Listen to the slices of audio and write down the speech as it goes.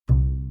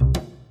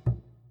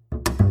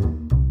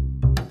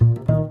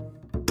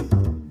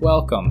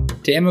Welcome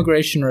to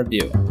Immigration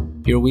Review,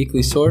 your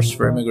weekly source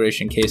for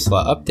immigration case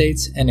law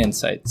updates and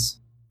insights.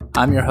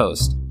 I'm your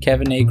host,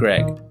 Kevin A.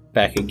 Gregg,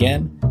 back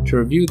again to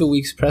review the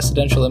week's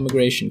precedential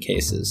immigration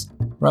cases,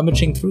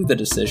 rummaging through the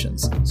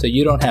decisions so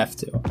you don't have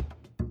to.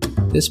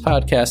 This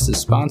podcast is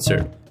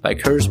sponsored by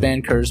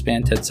Kurzban,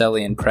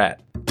 Tetzelli &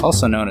 Pratt,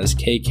 also known as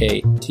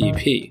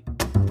KKTP,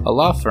 a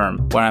law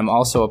firm where I'm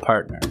also a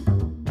partner.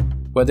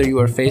 Whether you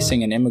are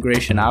facing an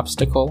immigration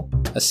obstacle,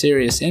 a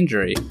serious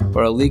injury,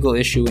 or a legal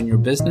issue in your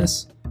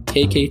business,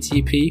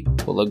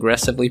 KKTP will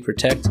aggressively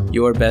protect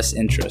your best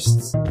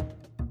interests.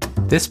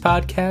 This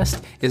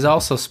podcast is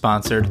also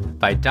sponsored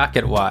by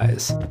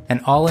DocketWise,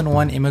 an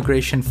all-in-one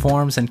immigration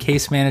forms and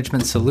case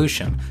management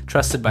solution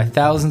trusted by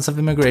thousands of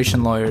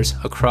immigration lawyers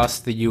across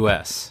the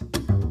U.S.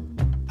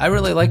 I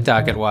really like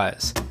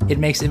DocketWise. It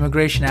makes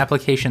immigration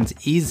applications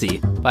easy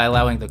by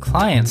allowing the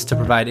clients to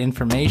provide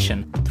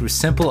information through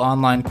simple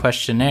online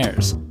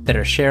questionnaires that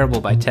are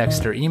shareable by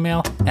text or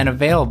email and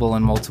available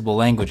in multiple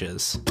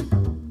languages.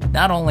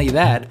 Not only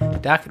that,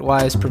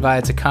 DocketWise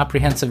provides a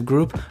comprehensive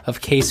group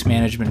of case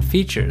management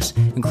features,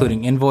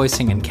 including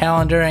invoicing and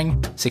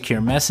calendaring,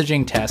 secure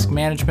messaging, task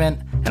management,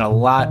 and a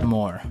lot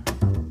more.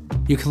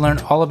 You can learn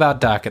all about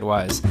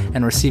DocketWise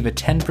and receive a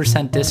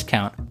 10%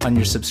 discount on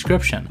your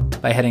subscription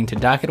by heading to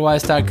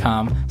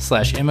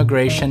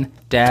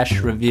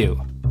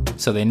docketwise.com/immigration-review,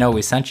 so they know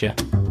we sent you.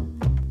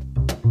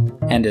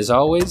 And as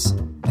always,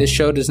 this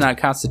show does not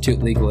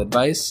constitute legal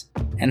advice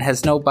and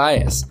has no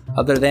bias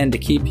other than to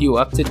keep you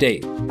up to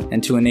date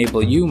and to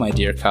enable you, my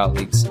dear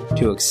colleagues,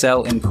 to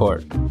excel in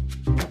court.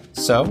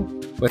 So,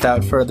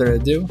 without further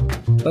ado,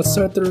 let's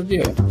start the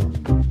review.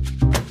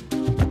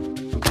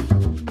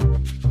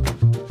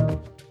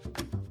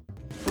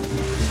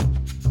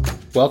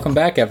 Welcome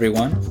back,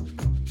 everyone.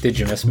 Did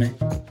you miss me?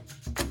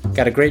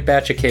 Got a great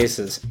batch of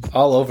cases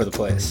all over the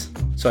place,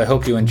 so I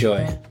hope you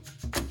enjoy.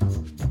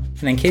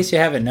 And in case you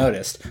haven't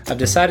noticed, I've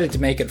decided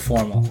to make it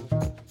formal.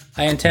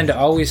 I intend to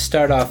always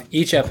start off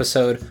each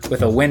episode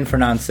with a win for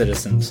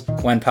non-citizens,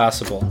 when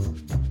possible.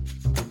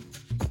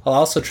 I'll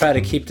also try to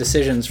keep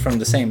decisions from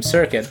the same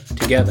circuit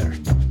together,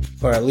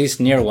 or at least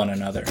near one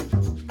another.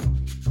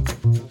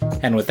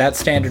 And with that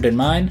standard in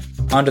mind,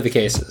 on to the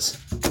cases.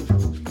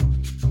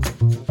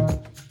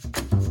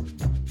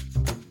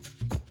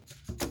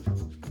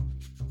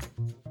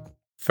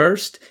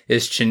 First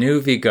is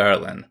Chinu v.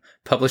 Garland,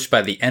 published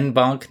by the en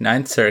banc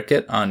 9th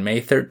Circuit on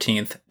May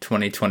 13,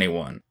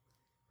 2021.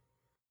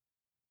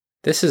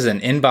 This is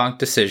an en banc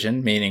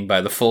decision, meaning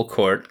by the full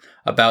court,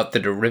 about the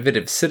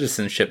derivative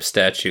citizenship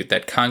statute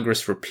that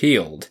Congress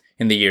repealed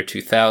in the year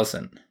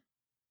 2000.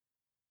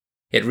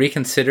 It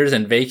reconsiders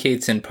and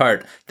vacates in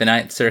part the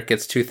 9th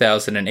Circuit's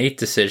 2008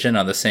 decision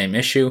on the same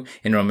issue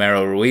in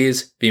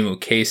Romero-Ruiz v.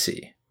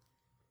 Mukasey.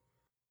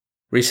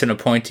 Recent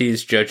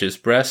appointees Judges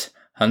Bress,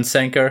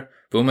 Hunsaker,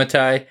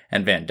 Bumatai,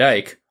 and Van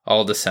Dyke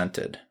all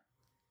dissented.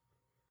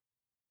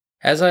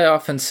 As I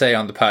often say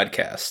on the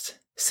podcast,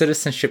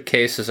 citizenship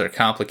cases are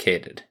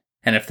complicated,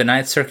 and if the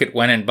 9th Circuit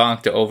went en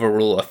banc to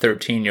overrule a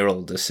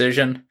 13-year-old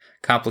decision,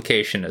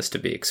 complication is to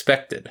be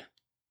expected.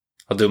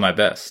 I'll do my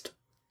best.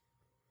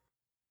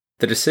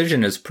 The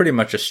decision is pretty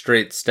much a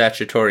straight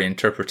statutory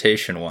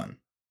interpretation one,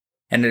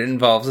 and it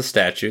involves a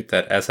statute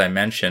that, as I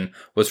mentioned,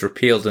 was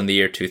repealed in the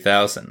year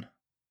 2000.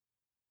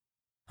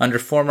 Under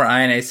former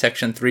INA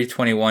Section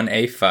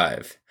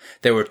 321A5,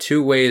 there were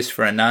two ways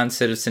for a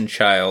non-citizen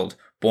child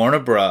born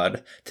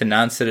abroad to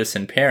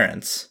non-citizen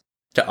parents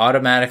to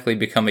automatically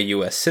become a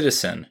U.S.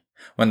 citizen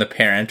when the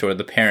parent or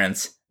the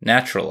parents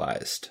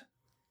naturalized.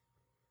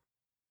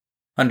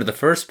 Under the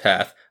first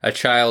path, a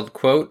child,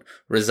 quote,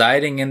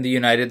 residing in the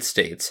United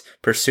States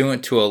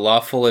pursuant to a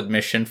lawful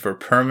admission for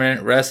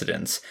permanent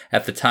residence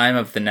at the time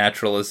of the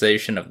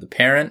naturalization of the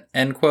parent,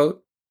 end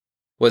quote,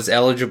 was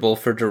eligible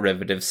for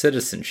derivative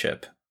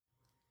citizenship.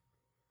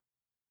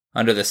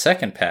 Under the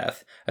second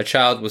path, a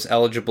child was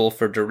eligible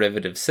for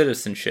derivative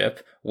citizenship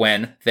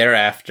when,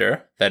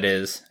 thereafter, that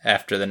is,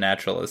 after the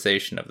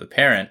naturalization of the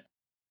parent,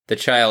 the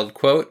child,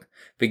 quote,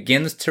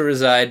 begins to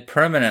reside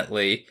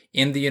permanently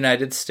in the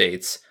United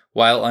States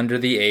while under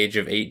the age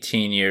of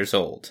 18 years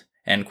old,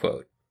 end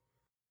quote.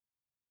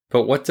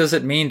 But what does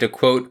it mean to,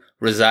 quote,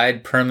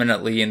 reside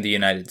permanently in the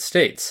United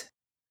States,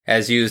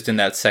 as used in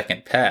that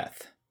second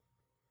path?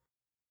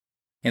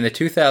 In the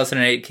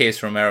 2008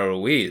 case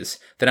Romero-Ruiz,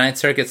 the 9th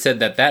Circuit said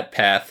that that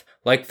path,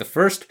 like the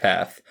first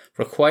path,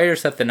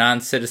 requires that the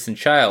non-citizen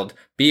child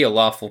be a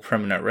lawful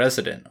permanent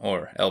resident,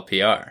 or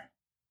LPR.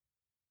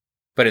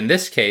 But in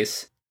this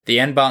case, the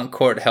en banc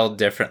court held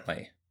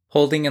differently,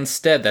 holding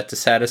instead that to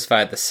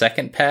satisfy the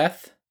second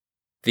path,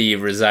 the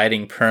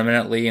residing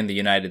permanently in the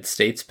United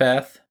States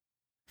path,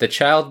 the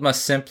child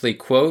must simply,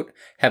 quote,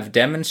 have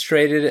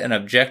demonstrated an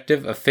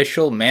objective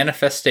official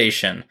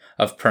manifestation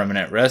of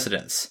permanent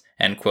residence,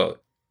 end quote.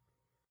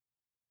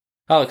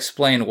 I'll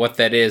explain what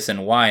that is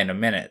and why in a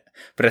minute,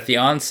 but at the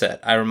onset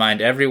I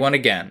remind everyone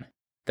again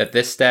that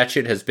this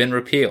statute has been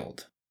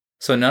repealed,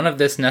 so none of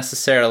this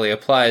necessarily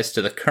applies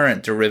to the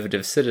current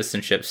derivative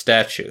citizenship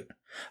statute,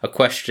 a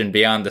question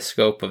beyond the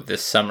scope of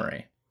this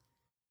summary.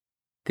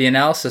 The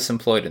analysis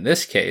employed in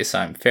this case,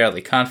 I'm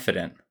fairly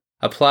confident,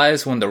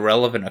 applies when the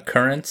relevant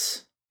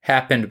occurrence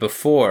happened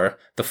before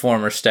the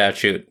former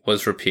statute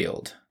was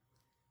repealed.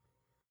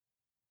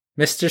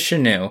 Mr.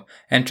 Chenu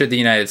entered the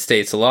United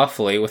States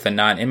lawfully with a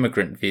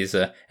non-immigrant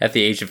visa at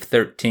the age of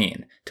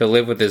 13 to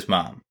live with his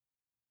mom,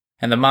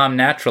 and the mom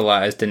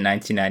naturalized in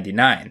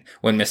 1999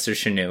 when Mr.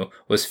 Chenu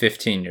was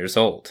 15 years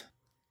old.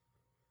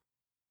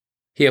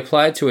 He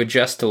applied to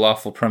adjust to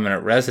lawful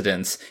permanent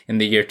residence in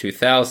the year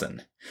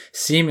 2000,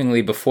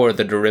 seemingly before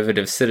the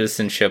derivative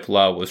citizenship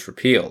law was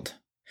repealed.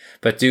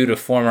 But due to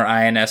former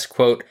INS,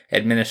 quote,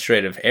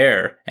 administrative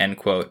error, end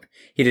quote,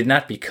 he did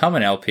not become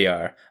an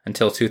LPR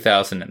until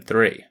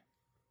 2003.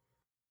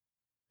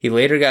 He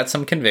later got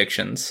some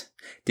convictions,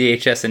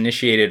 DHS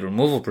initiated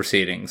removal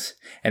proceedings,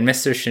 and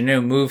Mr.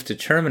 Chenu moved to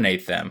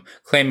terminate them,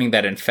 claiming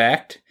that in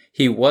fact,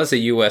 he was a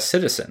U.S.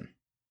 citizen.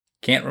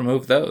 Can't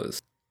remove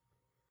those.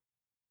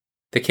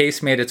 The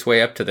case made its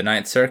way up to the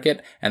Ninth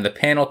Circuit, and the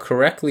panel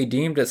correctly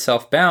deemed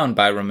itself bound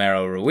by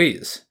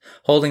Romero-Ruiz,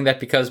 holding that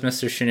because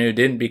Mr. Chenu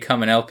didn't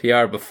become an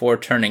LPR before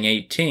turning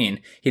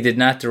 18, he did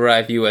not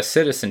derive U.S.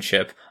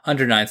 citizenship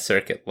under Ninth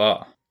Circuit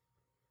law.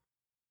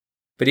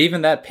 But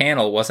even that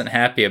panel wasn't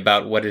happy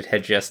about what it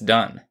had just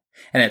done,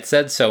 and it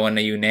said so in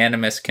a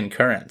unanimous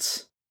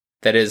concurrence,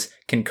 that is,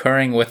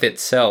 concurring with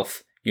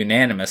itself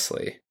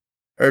unanimously,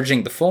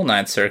 urging the full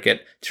Ninth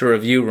Circuit to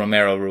review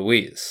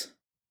Romero-Ruiz.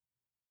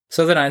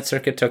 So the Ninth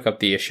Circuit took up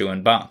the issue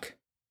en banc,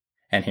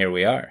 and here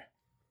we are.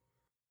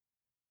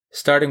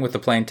 Starting with the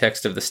plain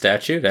text of the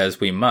statute, as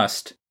we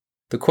must,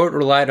 the court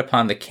relied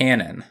upon the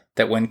canon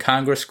that when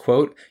Congress,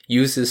 quote,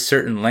 uses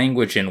certain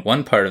language in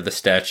one part of the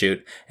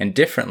statute and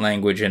different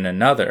language in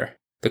another,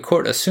 the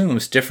court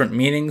assumes different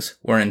meanings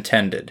were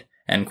intended,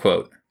 end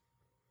quote.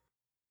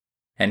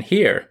 And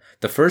here,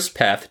 the first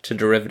path to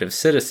derivative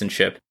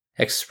citizenship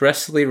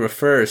expressly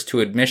refers to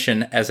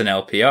admission as an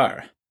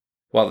LPR,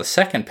 while the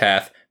second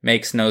path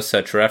makes no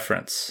such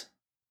reference.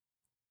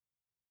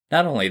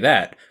 Not only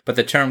that, but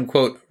the term,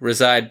 quote,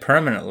 reside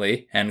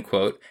permanently, end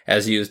quote,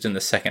 as used in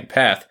the second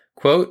path,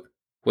 quote,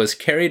 was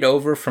carried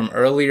over from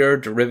earlier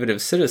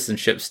derivative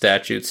citizenship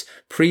statutes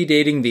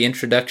predating the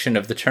introduction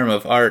of the term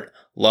of art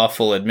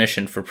lawful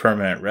admission for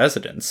permanent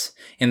residence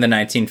in the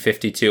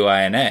 1952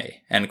 INA,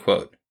 end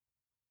quote.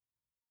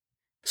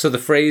 So the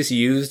phrase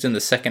used in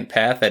the second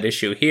path at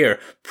issue here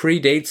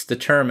predates the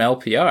term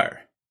LPR.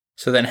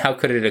 So then how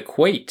could it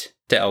equate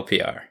to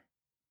LPR?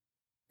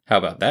 How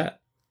about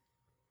that?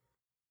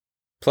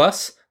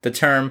 Plus, the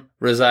term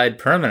reside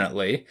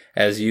permanently,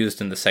 as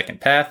used in the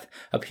second path,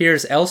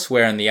 appears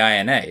elsewhere in the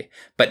INA,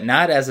 but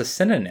not as a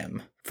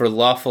synonym for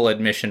lawful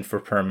admission for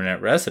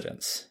permanent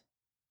residence.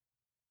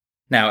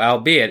 Now,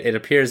 albeit it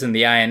appears in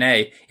the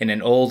INA in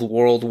an old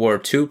World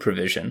War II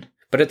provision,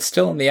 but it's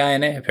still in the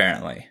INA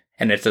apparently,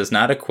 and it does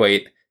not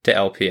equate to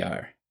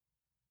LPR.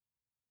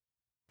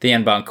 The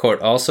en banc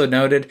court also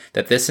noted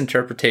that this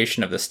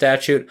interpretation of the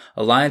statute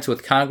aligns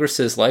with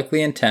Congress's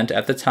likely intent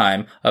at the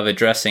time of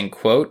addressing,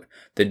 quote,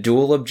 the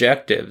dual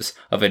objectives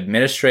of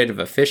administrative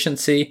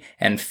efficiency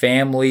and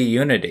family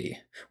unity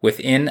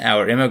within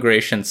our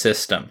immigration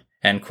system,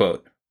 end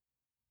quote.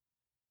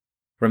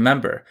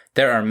 Remember,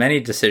 there are many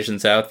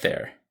decisions out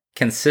there,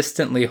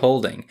 consistently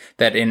holding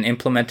that in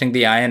implementing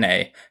the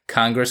INA,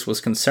 Congress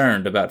was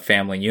concerned about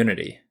family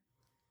unity.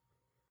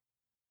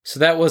 So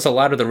that was a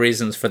lot of the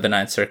reasons for the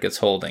Ninth Circuit's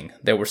holding.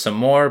 There were some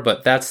more,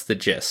 but that's the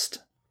gist.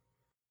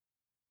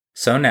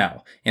 So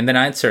now, in the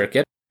Ninth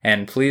Circuit,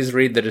 and please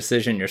read the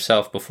decision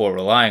yourself before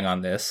relying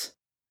on this,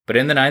 but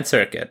in the Ninth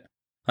Circuit,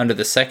 under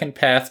the second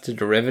path to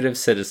derivative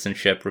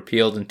citizenship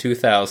repealed in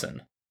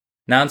 2000,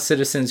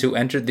 non-citizens who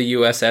entered the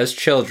U.S. as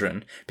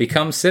children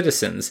become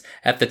citizens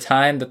at the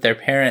time that their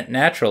parent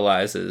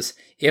naturalizes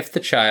if the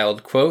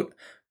child, quote,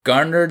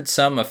 garnered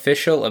some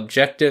official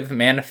objective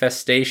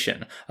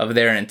manifestation of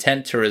their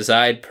intent to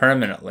reside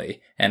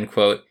permanently, end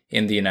quote,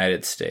 in the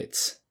United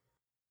States.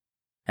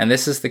 And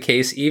this is the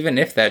case even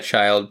if that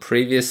child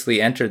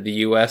previously entered the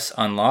U.S.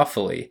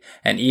 unlawfully,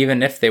 and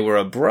even if they were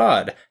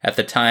abroad at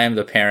the time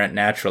the parent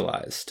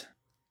naturalized.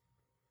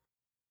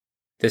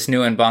 This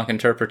new en banc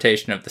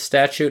interpretation of the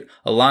statute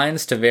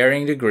aligns to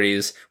varying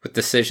degrees with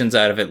decisions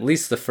out of at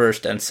least the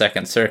First and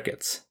Second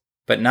Circuits,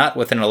 but not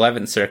with an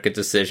 11th Circuit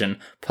decision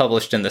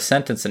published in the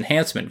sentence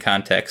enhancement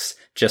context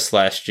just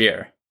last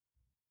year.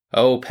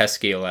 Oh,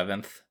 pesky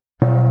 11th.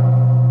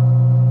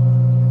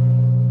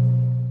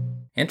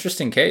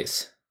 Interesting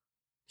case.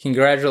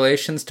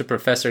 Congratulations to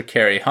Professor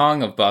Carrie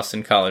Hong of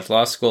Boston College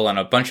Law School and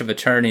a bunch of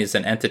attorneys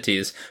and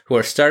entities who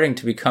are starting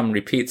to become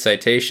repeat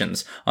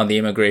citations on the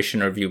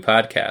Immigration Review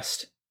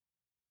podcast.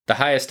 The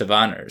highest of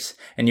honors,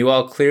 and you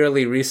all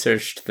clearly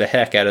researched the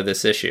heck out of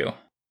this issue.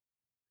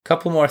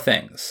 Couple more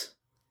things.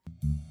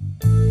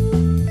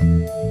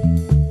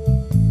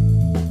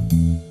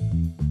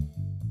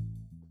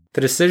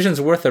 The decision's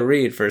worth a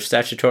read for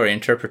statutory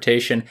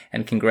interpretation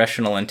and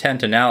congressional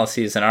intent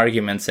analyses and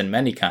arguments in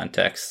many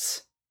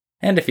contexts.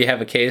 And if you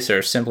have a case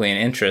or simply an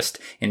interest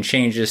in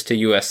changes to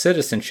U.S.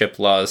 citizenship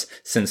laws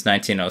since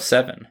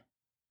 1907.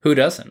 Who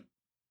doesn't?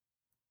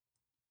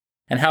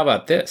 And how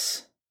about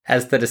this?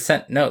 As the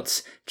dissent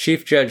notes,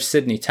 Chief Judge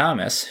Sidney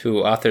Thomas,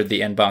 who authored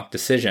the en banc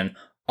decision,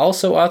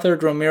 also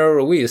authored Romero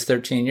Ruiz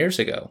 13 years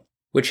ago,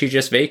 which he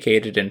just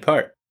vacated in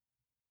part.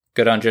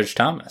 Good on Judge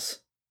Thomas.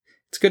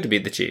 It's good to be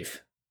the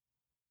chief.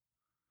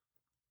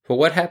 But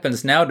what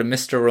happens now to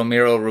Mr.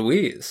 Romero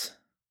Ruiz?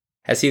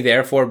 Has he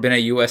therefore been a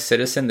U.S.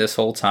 citizen this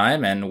whole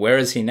time, and where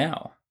is he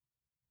now?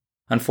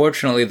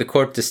 Unfortunately, the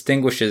court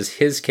distinguishes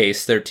his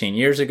case 13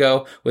 years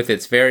ago with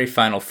its very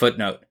final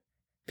footnote,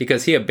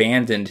 because he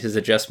abandoned his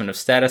adjustment of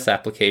status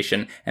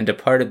application and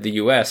departed the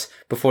U.S.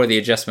 before the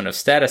adjustment of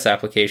status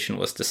application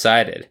was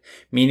decided,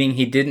 meaning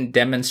he didn't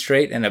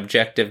demonstrate an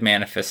objective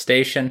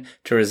manifestation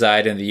to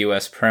reside in the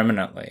U.S.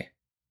 permanently.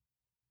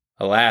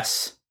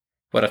 Alas,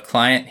 what a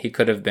client he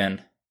could have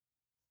been.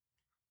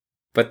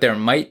 But there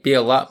might be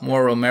a lot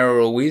more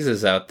Romero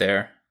Ruizes out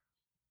there.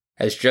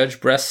 As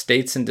Judge Bress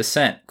states in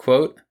dissent,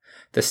 quote,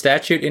 "The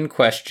statute in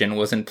question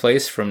was in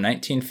place from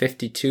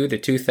 1952 to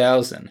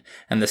 2000,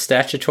 and the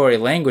statutory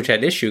language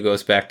at issue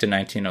goes back to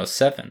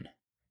 1907.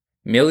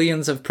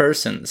 Millions of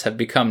persons have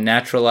become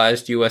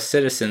naturalized U.S.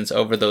 citizens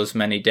over those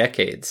many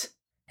decades,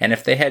 and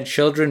if they had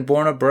children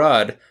born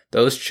abroad,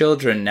 those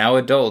children, now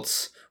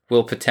adults,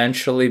 will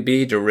potentially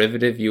be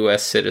derivative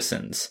U.S.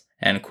 citizens."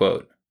 End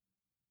quote.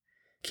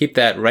 Keep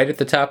that right at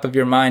the top of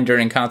your mind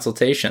during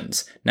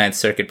consultations, Ninth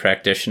Circuit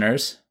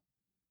practitioners.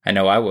 I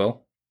know I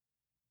will.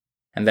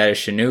 And that is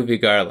Chanou v.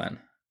 Garland.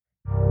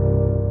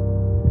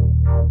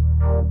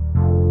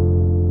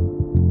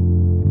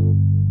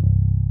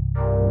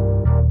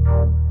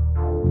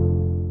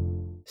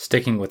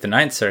 Sticking with the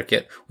Ninth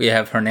Circuit, we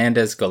have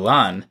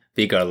Hernandez-Galan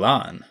v.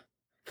 Garland,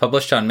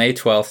 published on May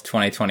 12,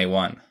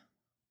 2021.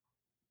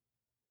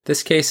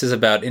 This case is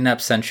about in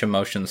absentia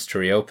motions to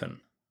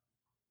reopen.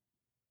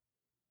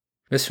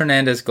 Ms.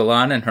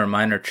 Hernandez-Galan and her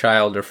minor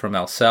child are from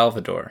El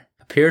Salvador,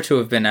 appear to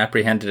have been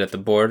apprehended at the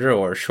border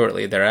or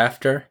shortly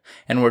thereafter,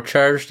 and were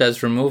charged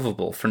as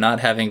removable for not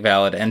having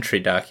valid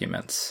entry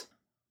documents.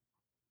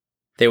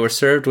 They were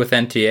served with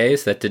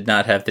NTAs that did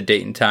not have the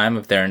date and time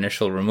of their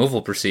initial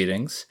removal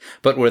proceedings,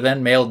 but were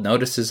then mailed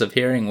notices of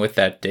hearing with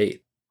that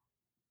date.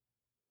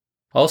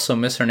 Also,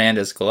 Ms.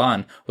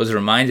 Hernandez-Galan was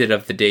reminded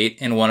of the date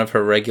in one of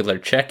her regular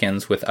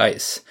check-ins with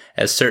ICE,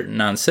 as certain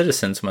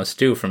non-citizens must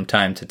do from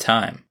time to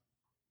time.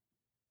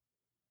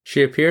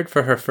 She appeared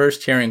for her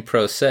first hearing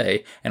pro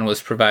se and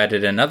was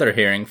provided another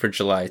hearing for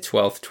July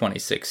 12,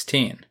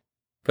 2016.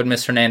 But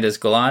Ms.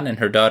 Hernandez-Galan and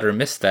her daughter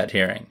missed that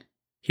hearing.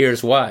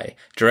 Here's why,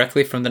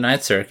 directly from the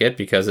Ninth Circuit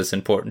because it's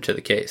important to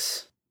the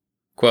case.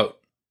 Quote,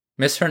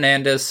 "Ms.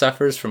 Hernandez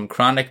suffers from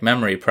chronic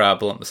memory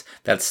problems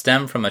that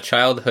stem from a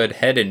childhood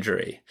head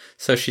injury,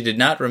 so she did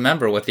not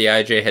remember what the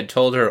IJ had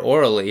told her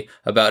orally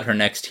about her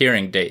next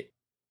hearing date.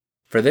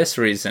 For this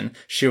reason,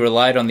 she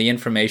relied on the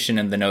information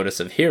in the notice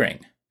of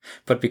hearing.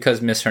 But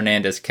because Ms.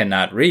 Hernandez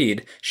cannot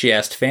read, she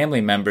asked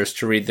family members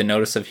to read the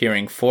notice of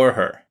hearing for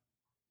her.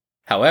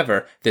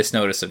 However, this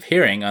notice of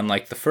hearing,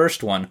 unlike the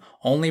first one,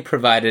 only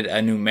provided a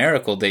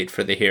numerical date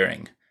for the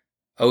hearing,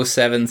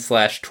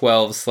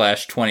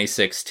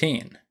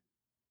 07/12/2016.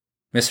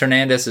 Ms.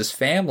 Hernandez's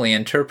family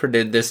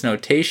interpreted this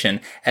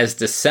notation as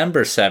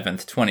December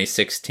 7th,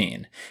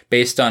 2016,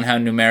 based on how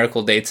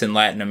numerical dates in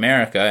Latin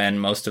America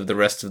and most of the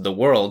rest of the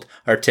world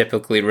are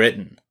typically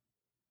written,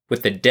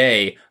 with the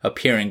day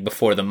appearing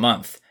before the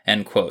month,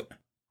 end quote,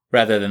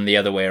 rather than the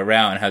other way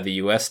around how the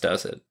U.S.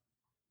 does it.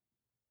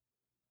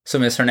 So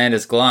Ms.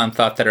 Hernandez-Galan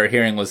thought that her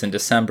hearing was in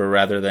December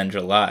rather than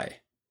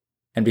July.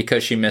 And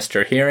because she missed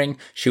her hearing,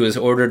 she was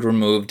ordered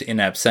removed in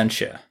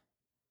absentia.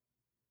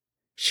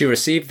 She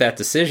received that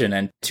decision,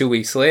 and 2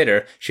 weeks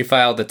later, she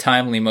filed a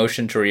timely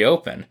motion to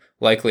reopen,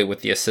 likely with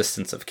the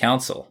assistance of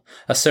counsel,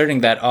 asserting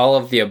that all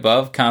of the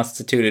above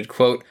constituted,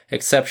 quote,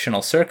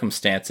 exceptional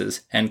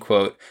circumstances, end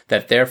quote,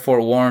 that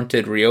therefore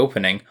warranted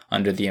reopening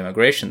under the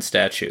immigration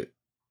statute.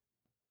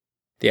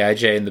 The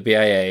IJ and the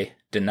BIA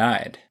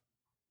denied.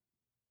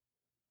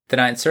 The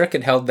Ninth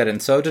Circuit held that in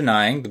so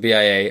denying, the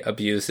BIA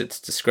abused its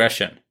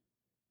discretion.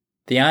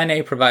 The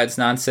INA provides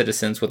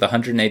non-citizens with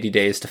 180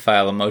 days to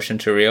file a motion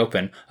to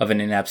reopen of an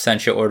in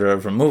absentia order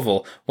of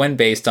removal when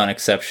based on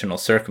exceptional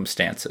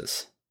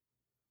circumstances.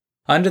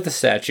 Under the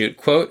statute,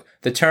 quote,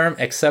 the term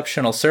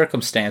exceptional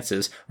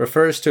circumstances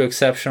refers to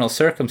exceptional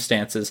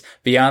circumstances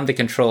beyond the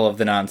control of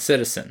the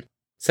non-citizen,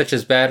 such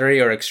as battery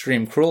or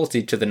extreme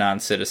cruelty to the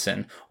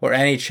non-citizen, or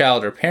any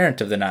child or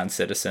parent of the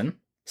non-citizen,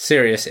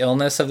 serious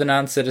illness of the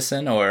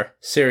non-citizen, or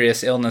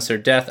serious illness or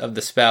death of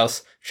the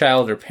spouse,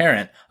 child, or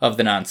parent of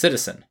the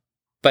non-citizen,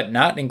 but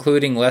not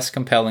including less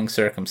compelling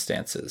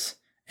circumstances,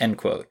 end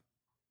quote.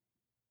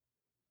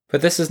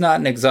 But this is not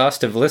an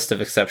exhaustive list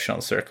of exceptional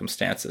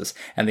circumstances,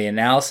 and the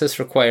analysis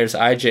requires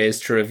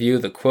IJs to review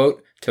the,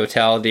 quote,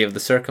 totality of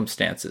the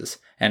circumstances,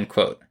 end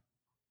quote.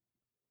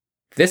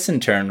 This in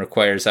turn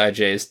requires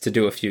IJs to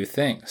do a few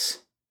things.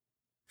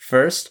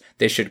 First,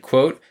 they should,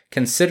 quote,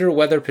 consider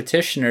whether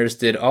petitioners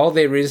did all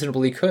they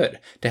reasonably could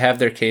to have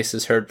their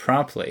cases heard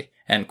promptly,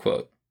 end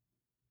quote.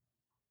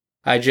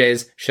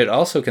 IJs should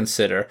also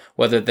consider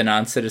whether the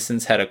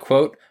non-citizens had a,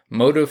 quote,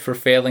 motive for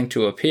failing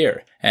to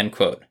appear, end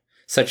quote,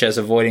 such as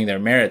avoiding their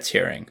merits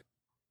hearing.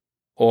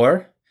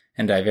 Or,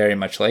 and I very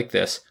much like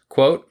this,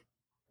 quote,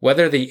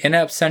 whether the in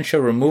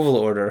absentia removal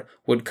order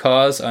would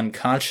cause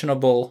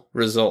unconscionable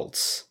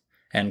results,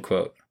 end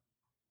quote.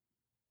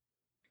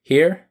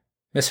 Here,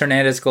 Ms.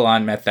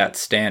 Hernandez-Galan met that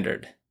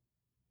standard.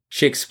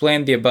 She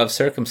explained the above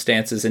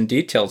circumstances in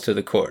detail to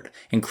the court,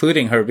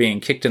 including her being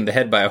kicked in the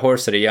head by a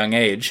horse at a young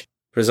age,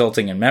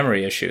 resulting in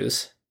memory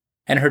issues,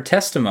 and her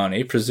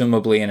testimony,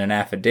 presumably in an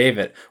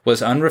affidavit,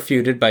 was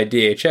unrefuted by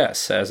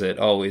DHS, as it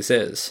always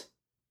is.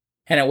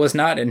 And it was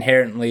not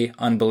inherently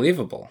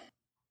unbelievable.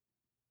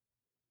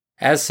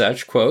 As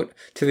such, quote,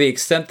 to the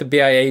extent the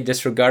BIA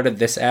disregarded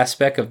this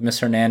aspect of Ms.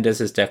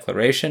 Hernandez's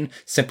declaration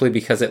simply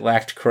because it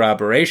lacked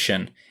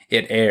corroboration,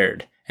 it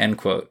erred, end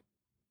quote.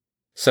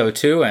 So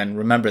too, and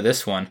remember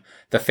this one,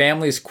 the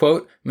family's,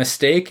 quote,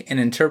 mistake in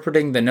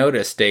interpreting the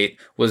notice date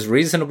was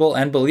reasonable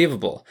and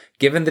believable,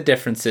 given the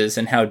differences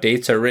in how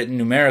dates are written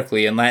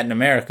numerically in Latin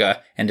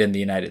America and in the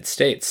United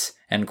States,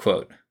 end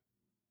quote.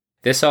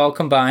 This all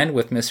combined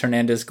with Ms.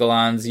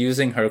 Hernandez-Galan's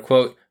using her,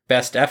 quote,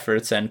 best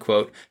efforts, end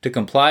quote, to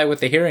comply with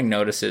the hearing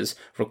notices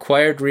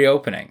required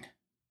reopening.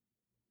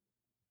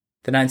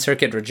 The Ninth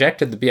Circuit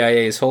rejected the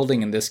BIA's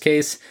holding in this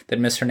case that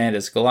Ms.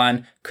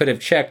 Hernandez-Galan could have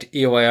checked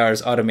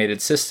EOIR's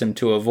automated system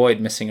to avoid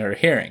missing her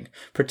hearing,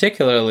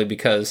 particularly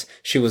because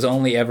she was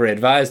only ever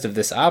advised of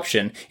this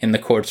option in the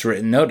court's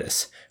written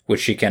notice,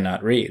 which she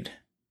cannot read.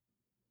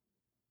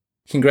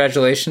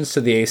 Congratulations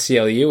to the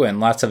ACLU and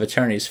lots of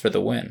attorneys for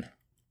the win.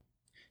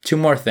 Two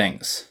more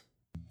things.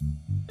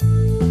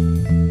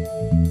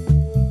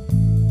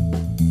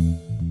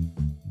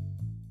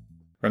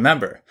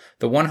 Remember,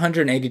 the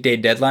 180-day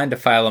deadline to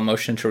file a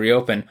motion to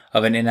reopen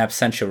of an in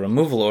absentia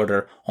removal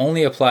order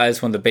only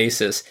applies when the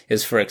basis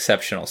is for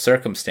exceptional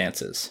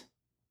circumstances.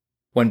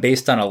 When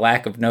based on a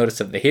lack of notice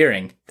of the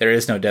hearing, there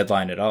is no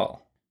deadline at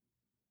all.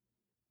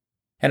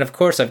 And of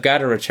course, I've got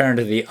to return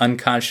to the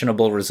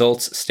unconscionable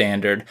results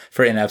standard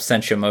for in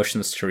absentia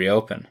motions to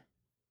reopen.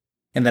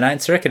 In the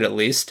Ninth Circuit, at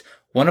least,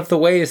 one of the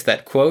ways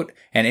that, quote,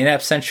 an in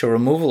absentia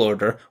removal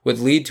order would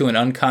lead to an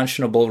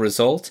unconscionable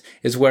result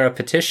is where a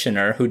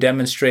petitioner who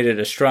demonstrated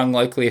a strong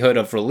likelihood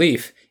of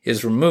relief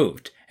is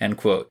removed, end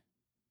quote.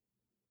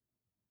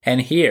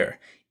 And here,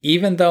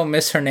 even though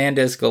Ms.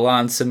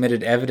 Hernandez-Galan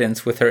submitted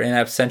evidence with her in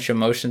absentia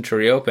motion to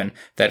reopen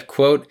that,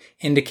 quote,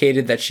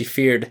 indicated that she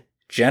feared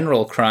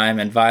general crime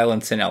and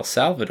violence in El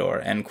Salvador,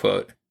 end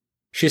quote,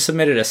 she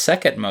submitted a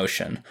second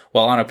motion,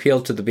 while on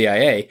appeal to the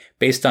BIA,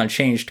 based on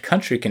changed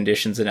country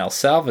conditions in El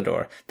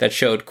Salvador that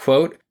showed,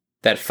 quote,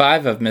 that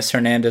 5 of Ms.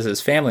 Hernandez's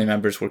family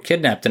members were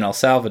kidnapped in El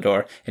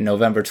Salvador in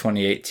November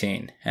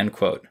 2018, end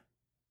quote.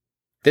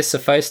 This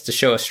sufficed to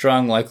show a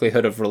strong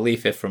likelihood of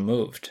relief if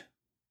removed.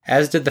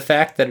 As did the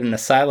fact that an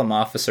asylum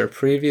officer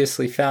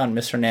previously found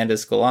Ms.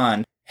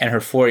 Hernandez-Galan and her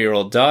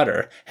 4-year-old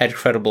daughter had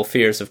credible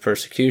fears of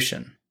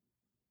persecution.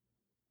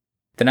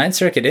 The Ninth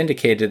Circuit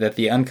indicated that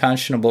the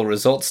unconscionable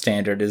result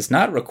standard is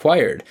not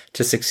required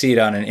to succeed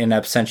on an in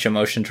absentia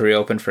motion to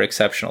reopen for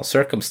exceptional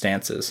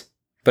circumstances,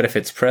 but if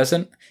it's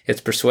present,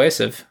 it's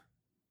persuasive.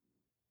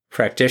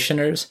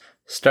 Practitioners,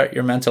 start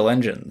your mental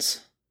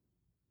engines.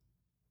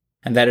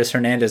 And that is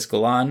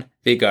Hernandez-Galan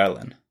v.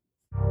 Garland.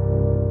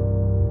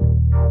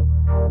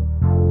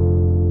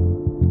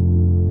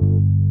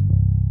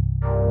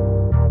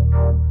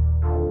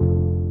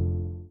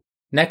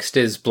 Next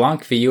is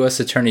Blanc v. U.S.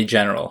 Attorney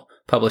General,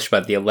 published by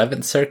the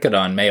 11th Circuit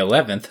on May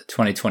 11th,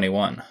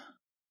 2021.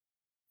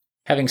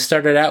 Having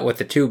started out with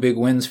the 2 big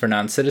wins for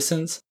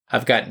non-citizens,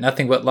 I've got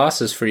nothing but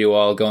losses for you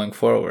all going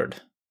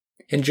forward.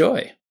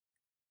 Enjoy!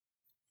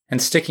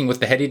 And sticking with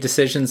the heady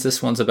decisions,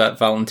 this one's about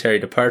voluntary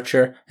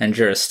departure and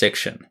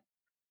jurisdiction.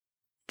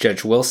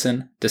 Judge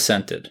Wilson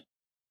dissented.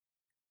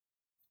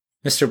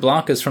 Mr.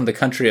 Blanc is from the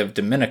country of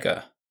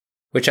Dominica,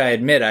 which I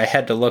admit I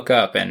had to look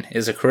up and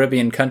is a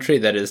Caribbean country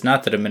that is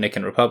not the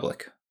Dominican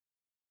Republic.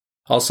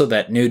 Also,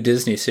 that new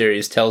Disney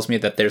series tells me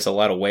that there's a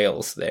lot of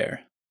whales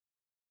there.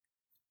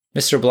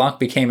 Mr. Blanc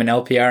became an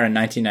LPR in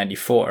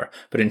 1994,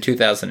 but in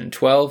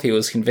 2012 he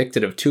was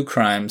convicted of 2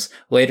 crimes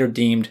later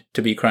deemed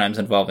to be crimes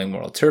involving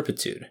moral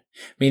turpitude,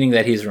 meaning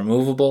that he's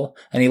removable,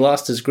 and he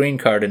lost his green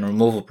card in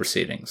removal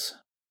proceedings.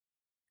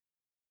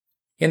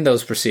 In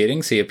those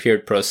proceedings, he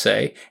appeared pro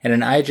se, and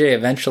an IJ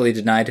eventually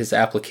denied his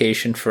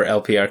application for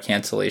LPR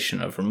cancellation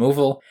of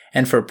removal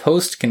and for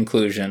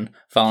post-conclusion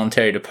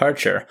voluntary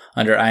departure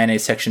under INA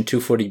Section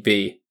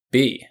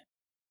 240B-B.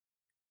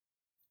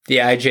 The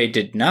IJ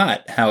did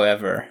not,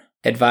 however,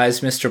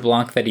 advise Mr.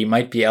 Blanc that he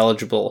might be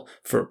eligible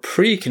for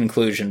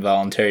pre-conclusion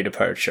voluntary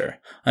departure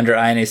under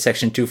INA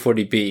Section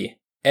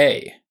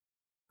 240B-A,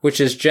 which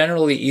is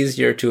generally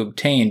easier to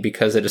obtain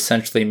because it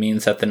essentially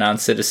means that the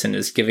non-citizen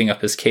is giving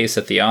up his case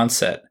at the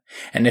onset,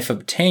 and if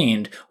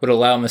obtained, would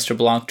allow Mr.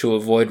 Blanc to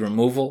avoid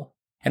removal,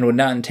 and would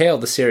not entail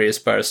the serious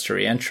bars to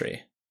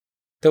re-entry.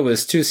 Though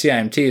his 2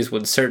 CIMTs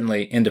would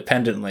certainly,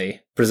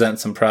 independently, present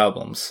some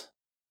problems.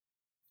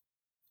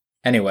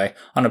 Anyway,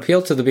 on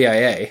appeal to the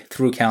BIA,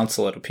 through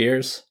counsel it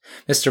appears,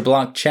 Mr.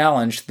 Blanc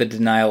challenged the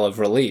denial of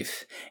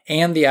relief,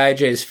 and the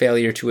IJ's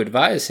failure to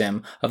advise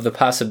him of the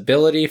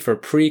possibility for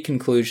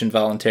pre-conclusion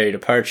voluntary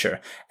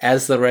departure,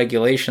 as the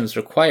regulations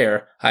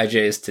require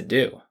IJs to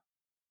do.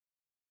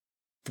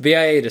 The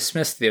BIA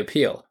dismissed the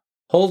appeal,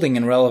 holding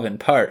in relevant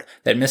part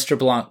that Mr.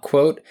 Blanc,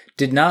 quote,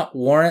 did not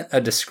warrant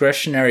a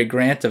discretionary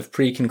grant of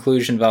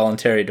pre-conclusion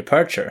voluntary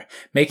departure,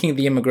 making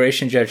the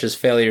immigration judge's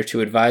failure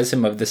to advise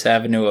him of this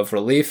avenue of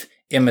relief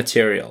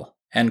immaterial,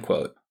 end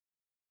quote.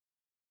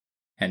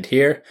 And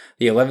here,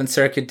 the 11th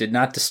Circuit did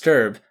not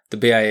disturb the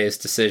BIA's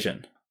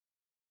decision.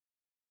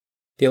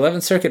 The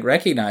 11th Circuit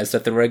recognized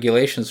that the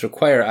regulations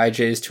require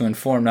IJs to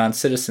inform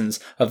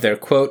non-citizens of their,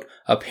 quote,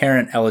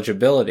 apparent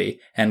eligibility,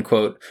 end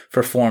quote,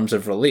 for forms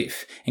of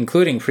relief,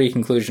 including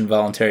pre-conclusion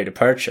voluntary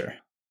departure.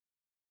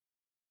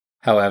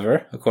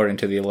 However, according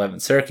to the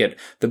 11th Circuit,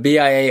 the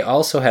BIA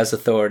also has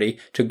authority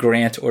to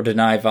grant or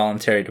deny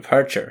voluntary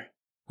departure,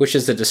 which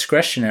is a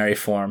discretionary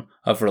form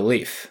of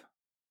relief.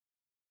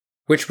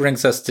 Which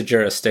brings us to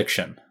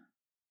jurisdiction.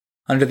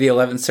 Under the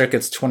 11th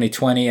Circuit's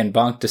 2020 en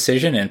banc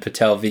decision in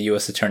Patel v.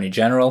 U.S. Attorney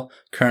General,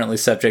 currently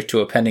subject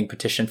to a pending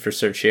petition for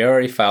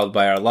certiorari filed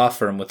by our law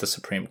firm with the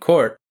Supreme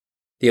Court,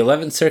 the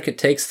 11th Circuit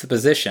takes the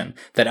position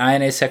that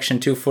INA Section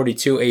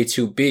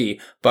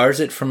 242A2B bars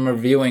it from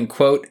reviewing,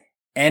 quote,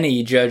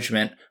 any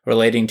judgment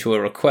relating to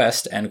a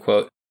request, end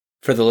quote,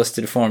 for the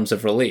listed forms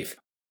of relief,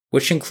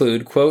 which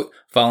include, quote,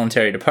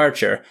 voluntary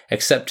departure,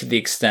 except to the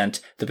extent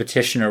the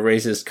petitioner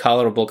raises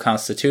colorable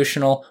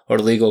constitutional or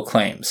legal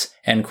claims,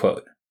 end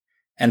quote.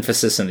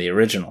 Emphasis in the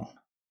original.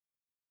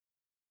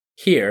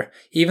 Here,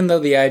 even though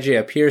the IJ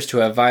appears to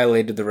have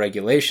violated the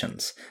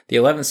regulations, the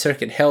 11th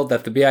Circuit held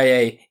that the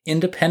BIA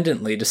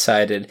independently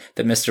decided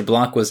that Mr.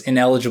 Blanc was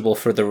ineligible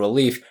for the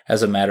relief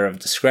as a matter of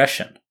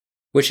discretion,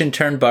 which in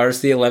turn bars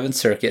the 11th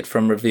Circuit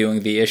from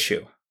reviewing the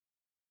issue.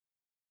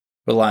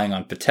 Relying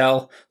on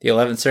Patel, the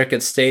 11th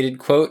Circuit stated,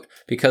 quote,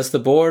 because the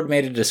board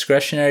made a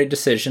discretionary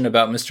decision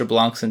about Mr.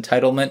 Blanc's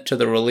entitlement to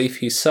the relief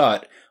he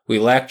sought, we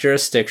lack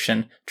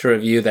jurisdiction to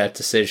review that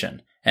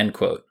decision, end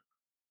quote.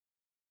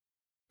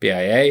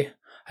 BIA,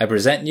 I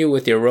present you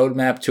with your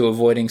roadmap to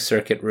avoiding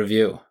circuit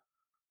review.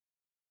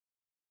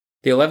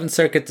 The 11th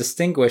Circuit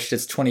distinguished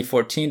its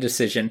 2014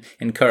 decision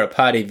in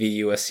Karapati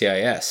v.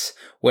 USCIS,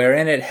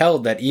 wherein it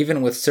held that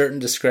even with certain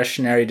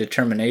discretionary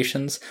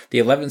determinations, the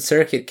 11th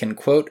Circuit can,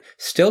 quote,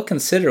 still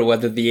consider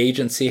whether the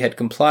agency had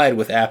complied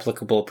with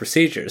applicable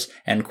procedures,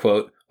 end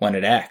quote, when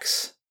it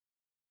acts.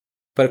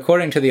 But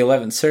according to the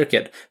 11th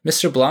Circuit,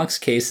 Mr. Blanc's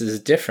case is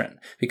different,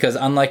 because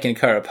unlike in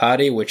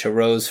Karapati, which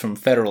arose from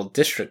federal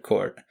district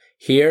court,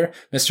 here,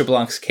 Mr.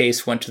 Blanc's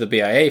case went to the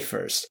BIA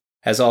first,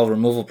 as all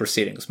removal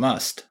proceedings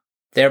must,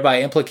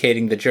 thereby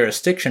implicating the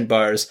jurisdiction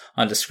bars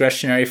on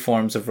discretionary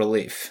forms of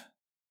relief.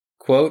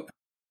 Quote,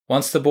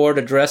 once the board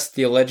addressed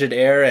the alleged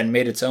error and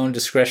made its own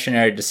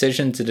discretionary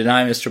decision to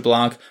deny Mr.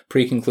 Blanc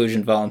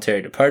pre-conclusion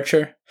voluntary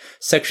departure,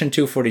 Section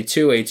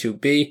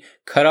 242A2B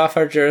cut off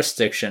our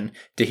jurisdiction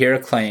to hear a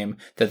claim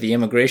that the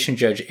immigration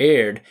judge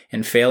erred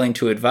in failing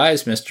to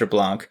advise Mr.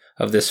 Blanc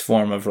of this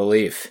form of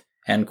relief,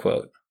 end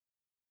quote.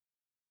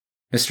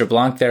 Mr.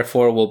 Blanc,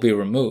 therefore, will be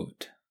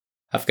removed.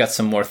 I've got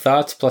some more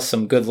thoughts plus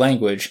some good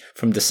language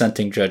from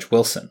dissenting Judge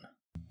Wilson.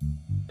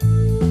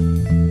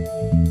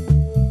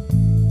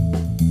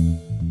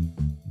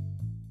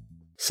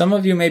 Some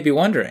of you may be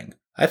wondering,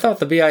 I thought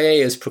the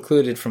BIA is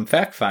precluded from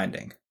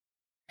fact-finding.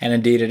 And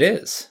indeed it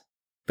is.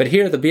 But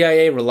here the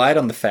BIA relied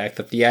on the fact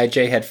that the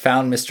IJ had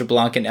found Mr.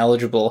 Blanc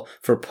ineligible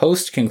for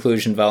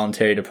post-conclusion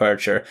voluntary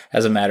departure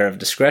as a matter of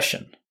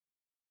discretion.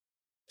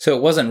 So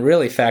it wasn't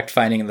really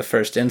fact-finding in the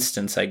first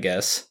instance, I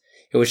guess.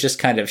 It was just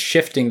kind of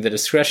shifting the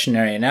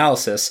discretionary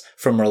analysis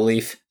from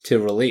relief to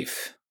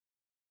relief.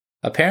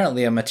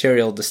 Apparently a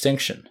material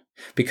distinction,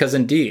 because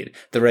indeed,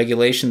 the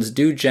regulations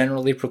do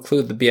generally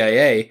preclude the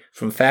BIA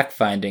from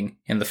fact-finding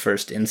in the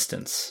first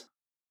instance.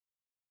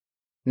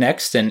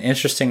 Next, an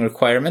interesting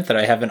requirement that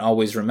I haven't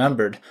always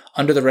remembered,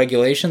 under the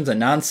regulations, a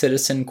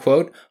non-citizen,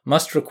 quote,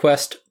 must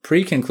request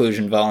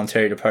pre-conclusion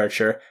voluntary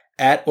departure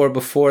at or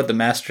before the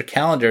master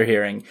calendar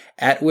hearing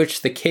at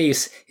which the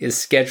case is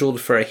scheduled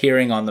for a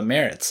hearing on the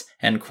merits,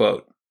 end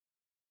quote.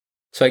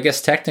 So I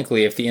guess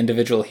technically if the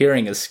individual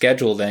hearing is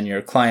scheduled and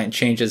your client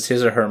changes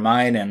his or her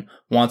mind and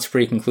wants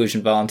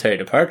pre-conclusion voluntary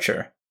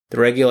departure, the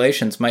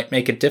regulations might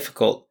make it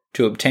difficult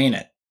to obtain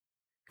it.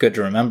 Good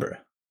to remember.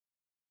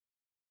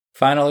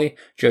 Finally,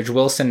 Judge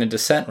Wilson in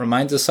dissent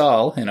reminds us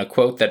all, in a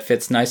quote that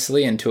fits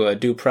nicely into a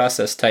due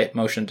process type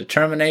motion to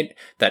terminate,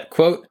 that,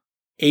 quote,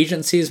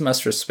 agencies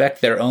must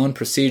respect their own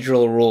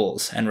procedural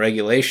rules and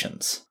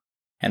regulations.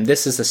 And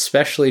this is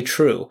especially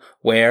true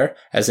where,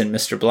 as in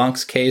Mr.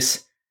 Blanc's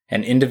case,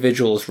 an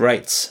individual's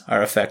rights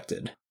are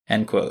affected,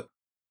 end quote.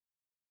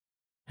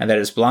 And that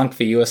is Blanc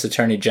v. U.S.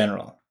 Attorney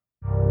General.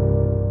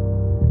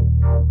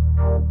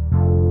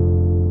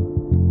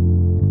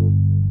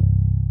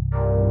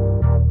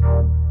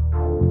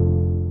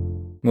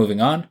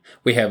 Moving on,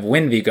 we have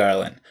Wynne v.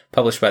 Garland,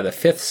 published by the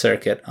 5th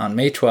Circuit on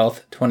May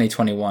 12,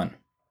 2021.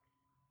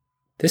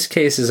 This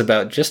case is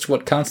about just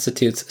what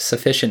constitutes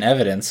sufficient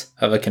evidence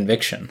of a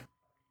conviction.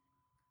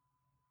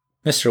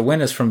 Mr.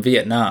 Nguyen is from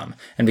Vietnam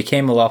and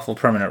became a lawful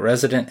permanent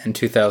resident in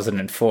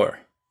 2004.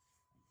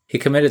 He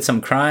committed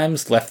some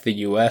crimes, left the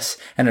U.S.,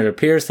 and it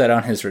appears that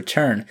on his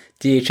return,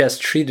 DHS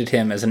treated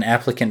him as an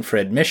applicant for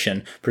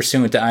admission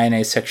pursuant to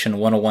INA Section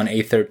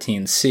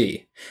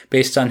 101A13C,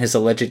 based on his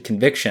alleged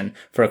conviction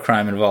for a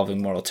crime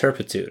involving moral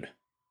turpitude.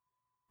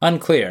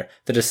 Unclear,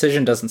 the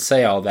decision doesn't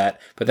say all that,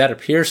 but that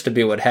appears to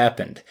be what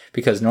happened,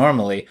 because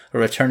normally a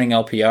returning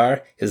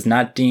LPR is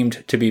not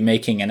deemed to be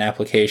making an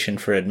application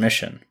for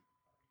admission.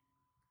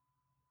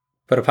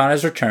 But upon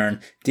his return,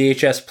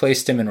 DHS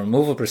placed him in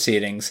removal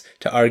proceedings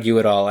to argue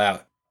it all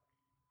out.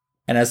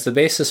 And as the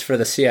basis for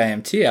the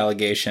CIMT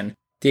allegation,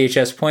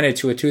 DHS pointed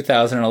to a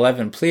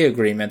 2011 plea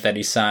agreement that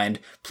he signed,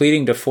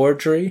 pleading to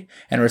forgery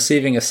and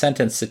receiving a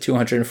sentence to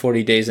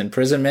 240 days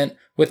imprisonment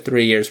with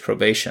 3 years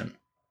probation.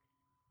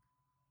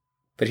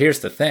 But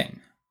here's the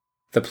thing.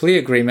 The plea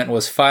agreement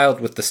was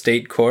filed with the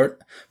state court,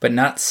 but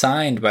not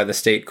signed by the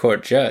state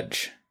court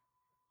judge.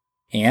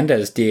 And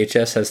as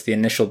DHS has the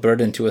initial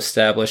burden to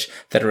establish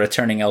that a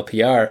returning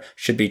LPR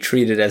should be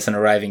treated as an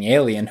arriving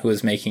alien who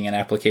is making an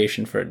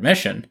application for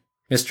admission,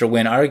 Mr.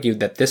 Nguyen argued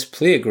that this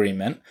plea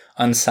agreement,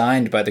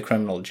 unsigned by the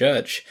criminal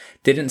judge,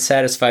 didn't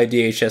satisfy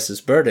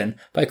DHS's burden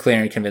by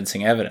clear and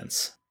convincing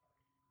evidence.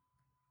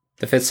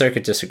 The Fifth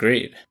Circuit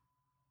disagreed.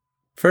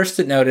 First,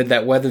 it noted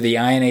that whether the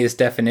INA's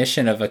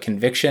definition of a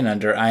conviction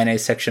under INA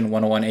Section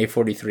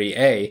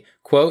 101A43A,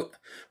 quote,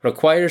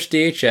 requires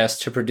DHS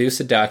to produce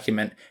a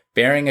document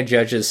bearing a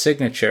judge's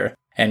signature,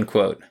 end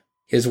quote,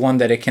 is one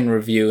that it can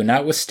review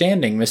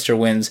notwithstanding Mr.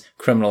 Nguyen's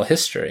criminal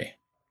history.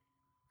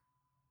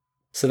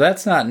 So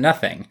that's not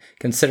nothing,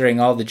 considering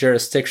all the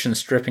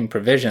jurisdiction-stripping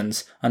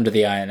provisions under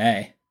the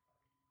INA.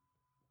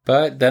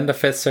 But then the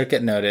Fifth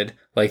Circuit noted,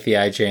 like the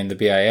IJ and the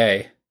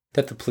BIA,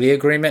 that the plea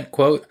agreement,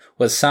 quote,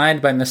 was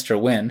signed by Mr.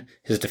 Nguyen,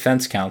 his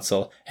defense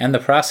counsel, and the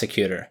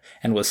prosecutor,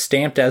 and was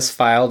stamped as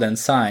filed and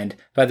signed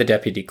by the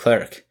deputy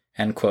clerk,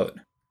 end quote.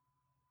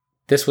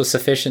 This was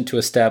sufficient to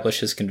establish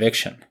his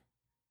conviction.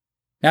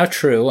 Now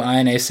true,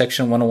 INA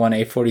Section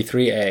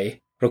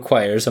 101A43A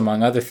requires,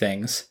 among other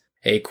things,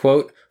 a,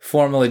 quote,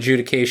 formal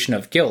adjudication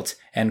of guilt,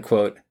 end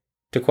quote,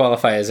 to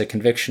qualify as a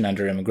conviction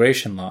under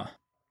immigration law.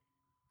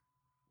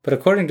 But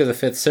according to the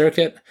Fifth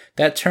Circuit,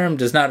 that term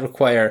does not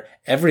require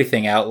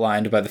everything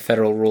outlined by the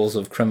federal rules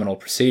of criminal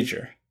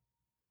procedure.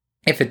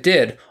 If it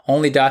did,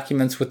 only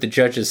documents with the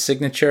judge's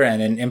signature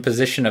and an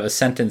imposition of a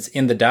sentence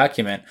in the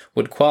document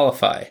would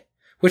qualify,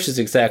 which is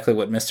exactly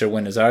what Mr.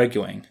 Nguyen is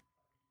arguing.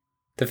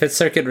 The Fifth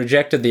Circuit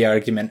rejected the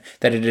argument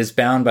that it is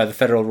bound by the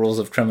federal rules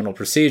of criminal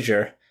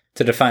procedure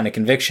to define a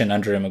conviction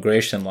under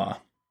immigration law.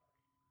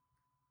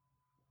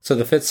 So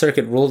the Fifth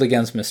Circuit ruled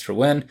against Mr.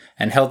 Nguyen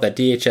and held that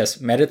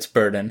DHS met its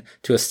burden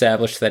to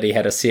establish that he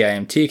had a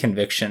CIMT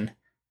conviction,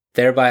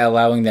 thereby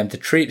allowing them to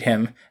treat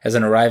him as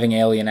an arriving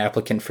alien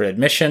applicant for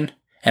admission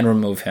and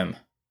remove him.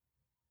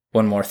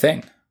 One more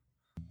thing.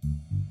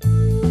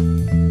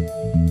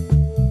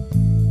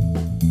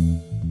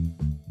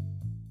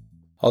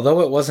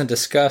 Although it wasn't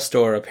discussed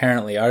or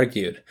apparently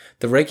argued,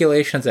 the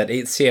regulations at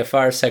 8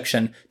 CFR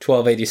Section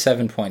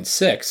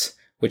 1287.6,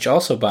 which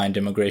also bind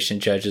immigration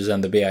judges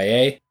and the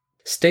BIA,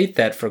 state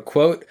that for,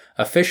 quote,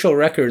 official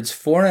records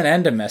foreign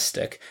and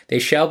domestic, they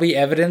shall be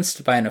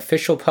evidenced by an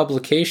official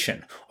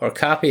publication or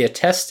copy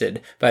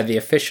attested by the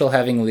official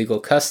having legal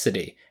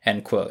custody,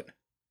 end quote.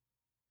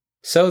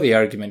 So, the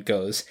argument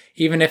goes,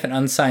 even if an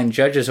unsigned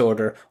judge's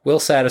order will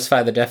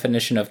satisfy the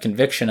definition of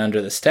conviction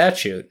under the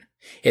statute,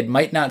 it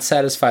might not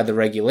satisfy the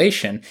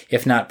regulation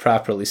if not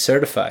properly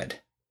certified,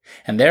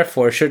 and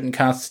therefore shouldn't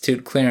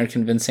constitute clear and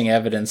convincing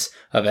evidence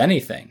of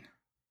anything.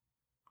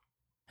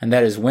 And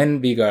that is Nguyen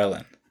v.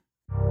 Garland.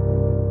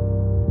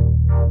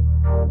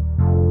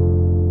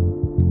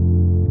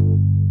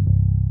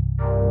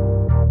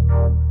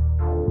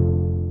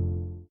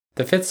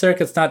 The Fifth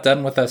Circuit's not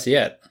done with us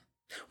yet.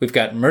 We've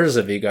got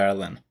Mirza v.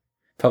 Garland,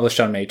 published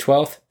on May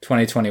 12,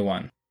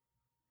 2021.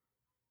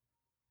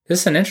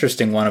 This is an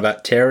interesting one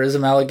about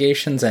terrorism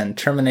allegations and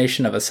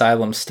termination of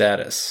asylum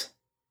status.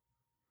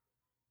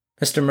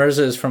 Mr.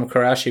 Mirza is from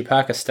Karachi,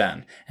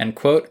 Pakistan, and,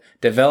 quote,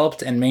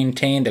 developed and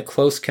maintained a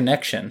close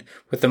connection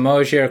with the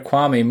Mojir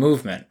Qawmi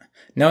movement,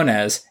 known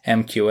as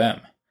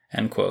MQM,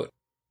 end quote.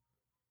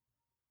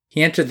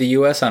 He entered the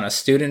U.S. on a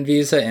student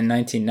visa in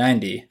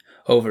 1990,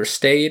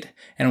 overstayed,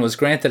 and was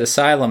granted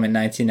asylum in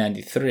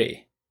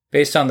 1993,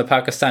 based on the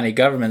Pakistani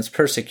government's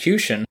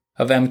persecution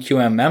of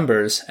MQM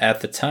members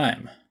at the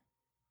time.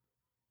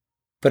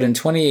 But in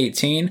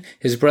 2018,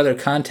 his brother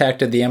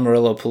contacted the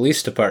Amarillo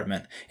Police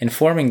Department,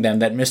 informing them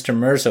that Mr.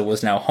 Mirza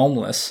was now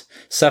homeless,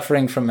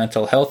 suffering from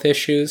mental health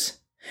issues,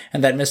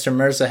 and that Mr.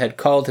 Mirza had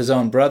called his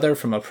own brother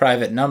from a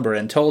private number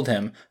and told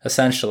him,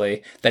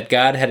 essentially, that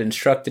God had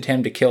instructed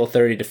him to kill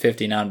 30 to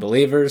 50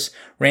 non-believers,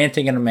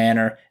 ranting in a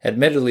manner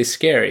admittedly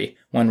scary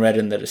when read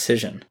in the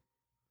decision.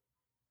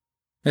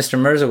 Mr.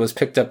 Mirza was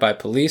picked up by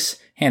police,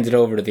 handed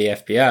over to the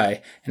FBI,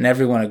 and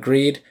everyone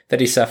agreed that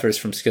he suffers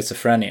from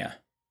schizophrenia.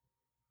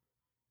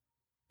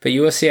 but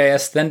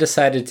USCIS then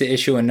decided to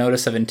issue a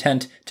notice of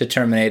intent to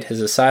terminate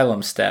his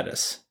asylum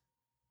status.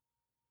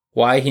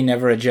 Why he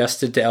never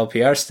adjusted to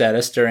LPR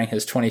status during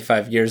his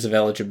 25 years of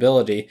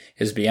eligibility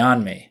is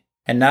beyond me,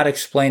 and not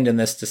explained in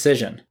this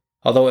decision,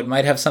 although it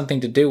might have something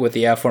to do with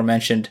the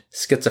aforementioned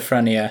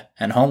schizophrenia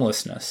and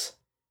homelessness.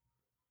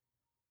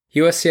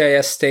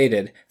 USCIS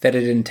stated that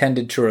it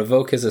intended to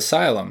revoke his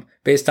asylum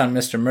based on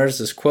Mr.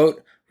 Mirza's,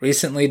 quote,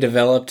 recently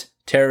developed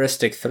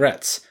terroristic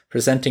threats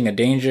presenting a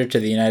danger to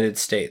the United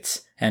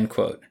States, end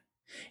quote,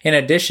 in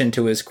addition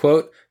to his,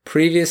 quote,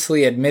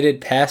 previously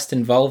admitted past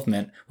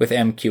involvement with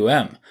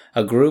MQM,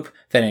 a group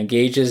that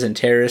engages in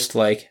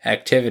terrorist-like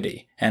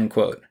activity, end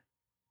quote.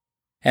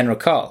 And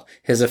recall,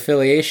 his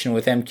affiliation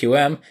with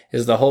MQM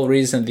is the whole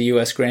reason the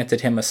U.S.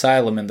 granted him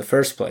asylum in the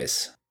first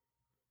place.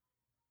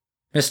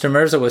 Mr.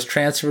 Mirza was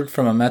transferred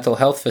from a mental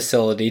health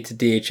facility to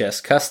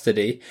DHS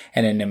custody,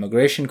 and in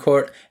immigration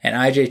court, an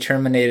IJ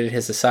terminated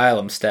his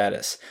asylum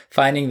status,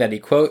 finding that he,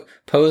 quote,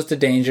 posed a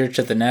danger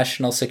to the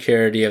national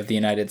security of the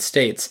United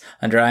States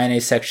under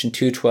INA Section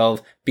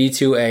 212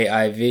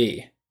 B2A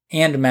IV,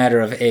 and matter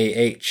of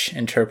AH,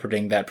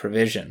 interpreting that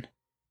provision,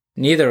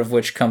 neither of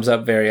which comes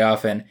up very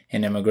often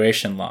in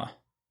immigration law.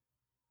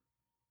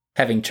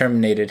 Having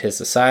terminated his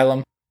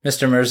asylum,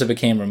 Mr. Mirza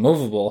became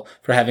removable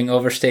for having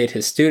overstayed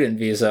his student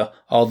visa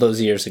all those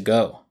years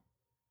ago.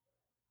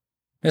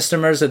 Mr.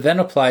 Mirza then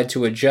applied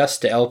to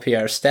adjust to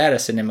LPR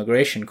status in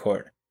immigration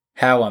court.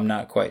 How, I'm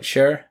not quite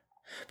sure,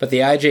 but the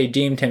IJ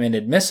deemed him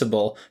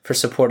inadmissible for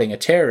supporting a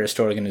terrorist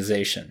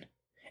organization,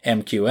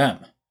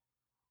 MQM,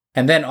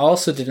 and then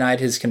also denied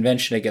his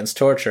Convention Against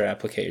Torture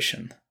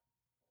application.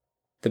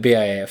 The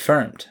BIA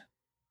affirmed,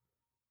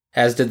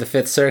 as did the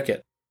Fifth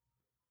Circuit.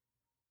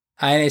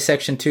 INA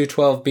Section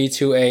 212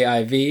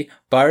 B2A IV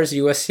bars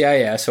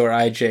USCIS or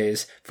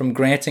IJs from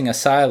granting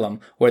asylum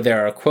where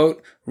there are,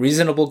 quote,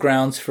 reasonable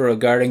grounds for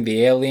regarding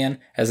the alien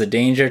as a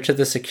danger to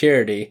the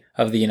security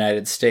of the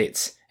United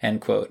States, end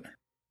quote.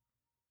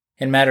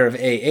 In matter of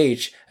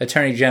AH,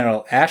 Attorney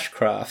General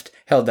Ashcroft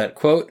held that,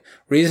 quote,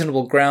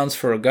 reasonable grounds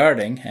for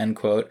regarding, end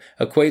quote,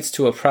 equates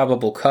to a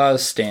probable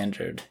cause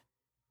standard.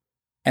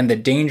 And the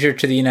danger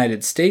to the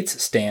United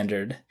States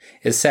standard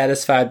is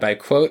satisfied by,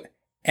 quote,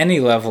 any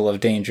level of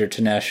danger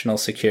to national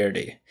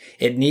security.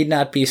 It need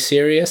not be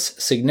serious,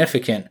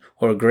 significant,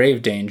 or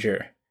grave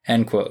danger,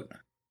 end quote.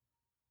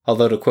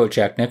 Although, to quote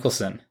Jack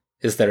Nicholson,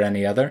 is there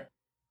any other?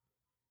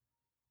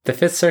 The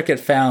Fifth Circuit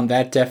found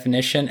that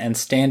definition and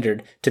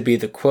standard to be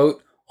the,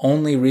 quote,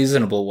 only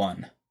reasonable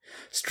one,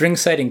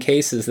 string-citing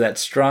cases that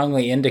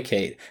strongly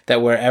indicate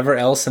that wherever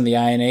else in the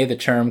INA the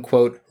term,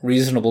 quote,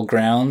 reasonable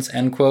grounds,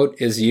 end quote,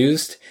 is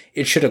used,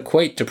 it should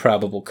equate to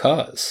probable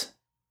cause.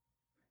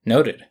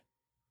 Noted.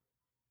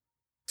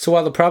 So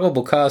while the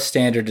probable cause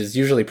standard is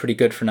usually pretty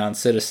good for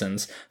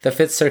non-citizens, the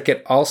Fifth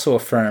Circuit also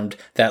affirmed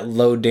that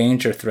low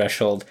danger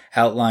threshold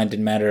outlined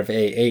in matter of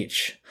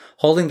AH,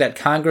 holding that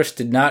Congress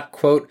did not,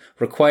 quote,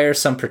 require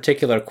some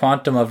particular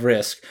quantum of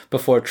risk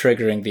before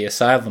triggering the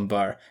asylum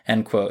bar,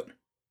 end quote.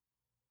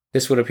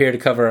 This would appear to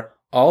cover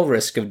all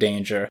risk of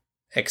danger,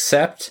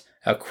 except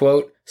a,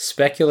 quote,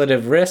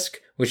 speculative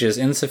risk which is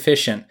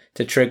insufficient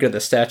to trigger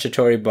the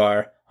statutory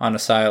bar on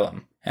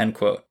asylum, end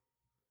quote.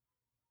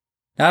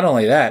 Not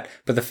only that,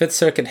 but the Fifth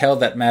Circuit held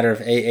that matter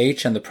of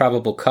AH and the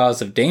probable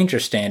cause of danger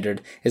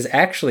standard is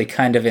actually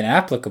kind of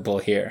inapplicable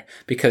here,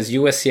 because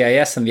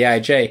USCIS and the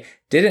IJ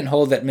didn't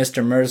hold that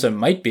Mr. Mirza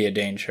might be a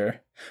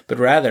danger, but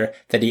rather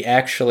that he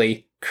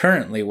actually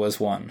currently was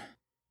one.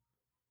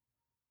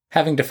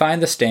 Having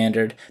defined the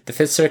standard, the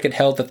Fifth Circuit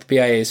held that the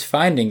BIA's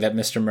finding that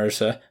Mr.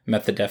 Mirza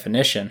met the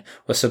definition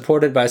was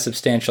supported by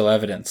substantial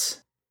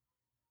evidence.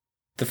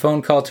 The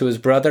phone call to his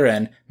brother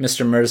and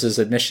Mr. Mirza's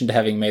admission to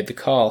having made the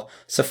call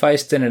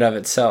sufficed in and of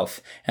itself,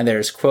 and there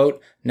is,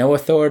 quote, no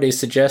authority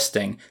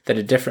suggesting that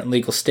a different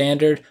legal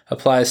standard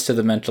applies to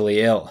the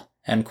mentally ill,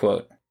 end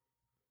quote.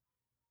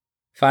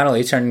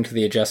 Finally, turning to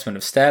the adjustment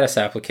of status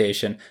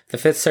application, the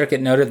Fifth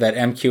Circuit noted that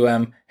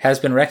MQM has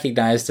been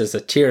recognized as a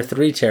Tier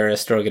 3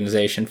 terrorist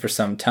organization for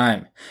some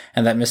time,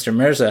 and that Mr.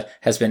 Mirza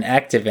has been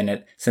active in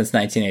it since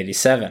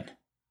 1987,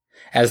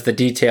 as the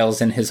details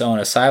in his own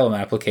asylum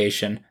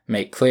application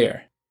make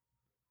clear.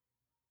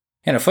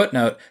 In a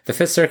footnote, the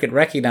Fifth Circuit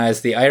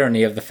recognized the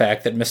irony of the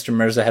fact that Mr.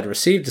 Mirza had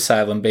received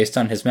asylum based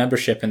on his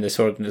membership in this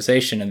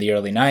organization in the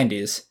early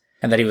 90s,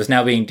 and that he was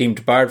now being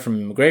deemed barred from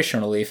immigration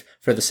relief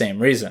for the same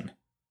reason,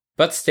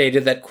 but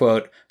stated that,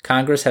 quote,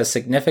 Congress has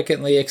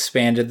significantly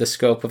expanded the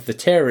scope of the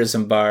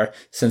terrorism bar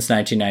since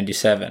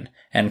 1997,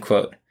 end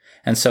quote,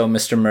 and so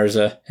Mr.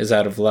 Mirza is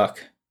out of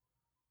luck.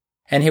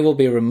 And he will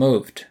be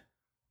removed.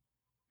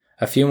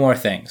 A few more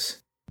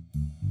things.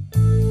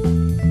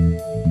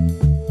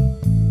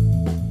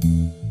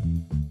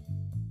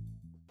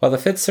 While the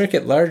Fifth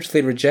Circuit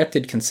largely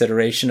rejected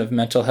consideration of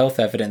mental health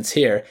evidence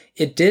here,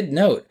 it did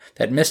note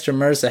that Mr.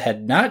 Mirza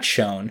had not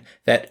shown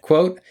that,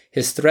 quote,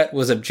 his threat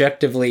was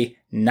objectively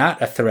not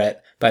a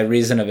threat by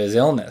reason of his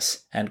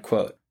illness, end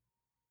quote.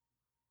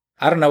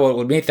 I don't know what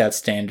would meet that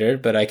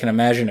standard, but I can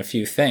imagine a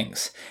few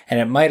things,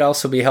 and it might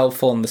also be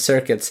helpful in the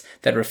circuits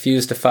that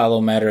refuse to follow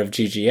matter of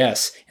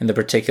GGS in the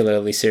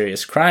particularly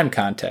serious crime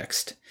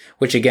context,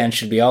 which again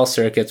should be all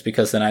circuits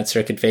because the Ninth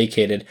Circuit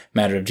vacated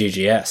matter of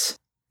GGS.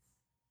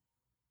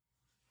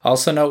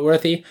 Also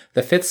noteworthy,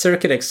 the Fifth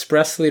Circuit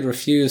expressly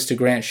refused to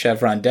grant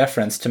Chevron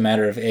deference to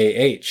matter of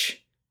AH,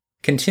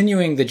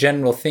 continuing the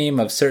general theme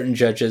of certain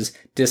judges'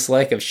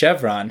 dislike of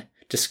Chevron,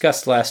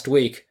 discussed last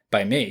week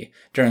by me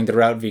during the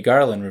Rout v.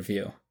 Garland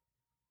review.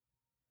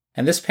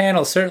 And this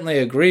panel certainly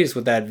agrees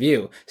with that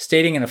view,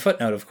 stating in a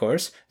footnote, of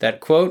course, that,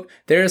 quote,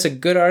 there is a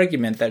good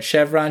argument that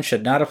Chevron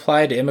should not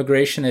apply to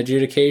immigration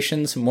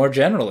adjudications more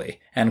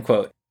generally, end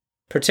quote,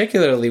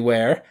 particularly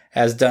where,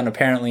 as done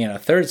apparently in a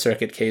Third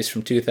Circuit case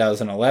from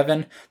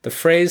 2011, the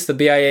phrase the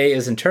BIA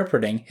is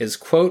interpreting is,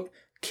 quote,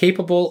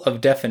 capable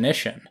of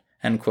definition,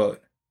 end quote.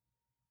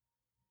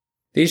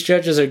 These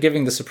judges are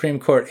giving the Supreme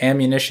Court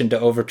ammunition to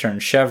overturn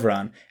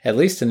Chevron, at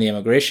least in the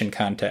immigration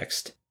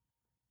context.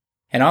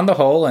 And on the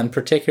whole, and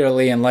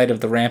particularly in light of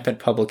the rampant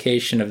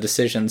publication of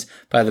decisions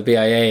by the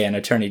BIA and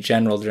Attorney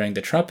General during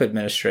the Trump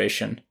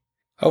administration,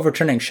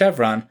 overturning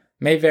Chevron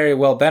may very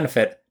well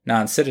benefit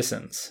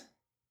non-citizens.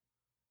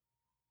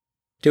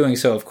 Doing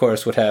so, of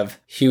course, would have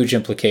huge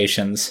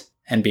implications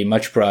and be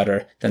much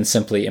broader than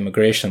simply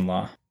immigration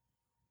law.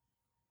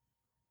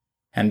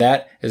 And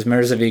that is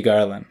Mirza v.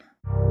 Garland.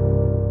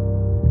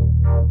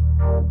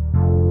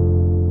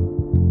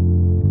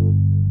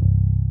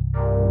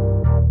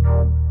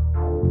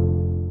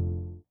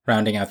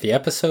 Rounding out the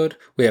episode,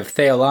 we have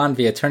Theolan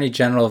v. Attorney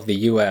General of the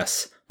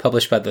U.S.,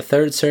 published by the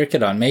Third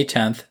Circuit on May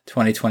 10,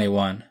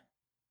 2021.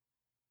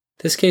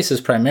 This case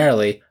is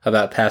primarily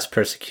about past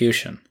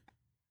persecution.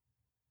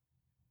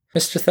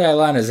 Mr.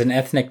 Theolan is an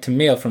ethnic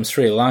Tamil from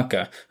Sri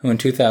Lanka, who in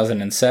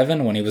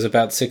 2007, when he was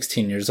about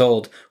 16 years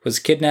old, was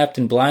kidnapped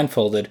and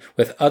blindfolded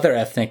with other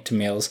ethnic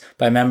Tamils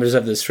by members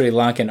of the Sri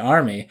Lankan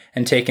army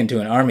and taken to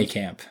an army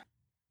camp.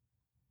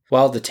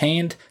 While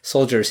detained,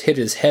 soldiers hit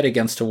his head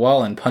against a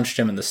wall and punched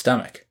him in the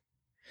stomach.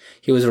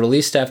 He was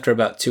released after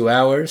about 2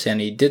 hours,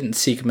 and he didn't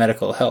seek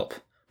medical help,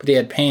 but he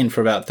had pain for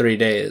about 3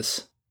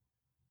 days.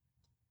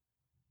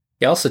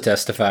 He also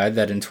testified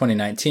that in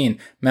 2019,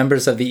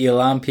 members of the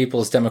Elam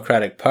People's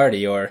Democratic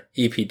Party, or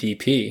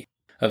EPDP,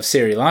 of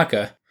Sri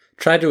Lanka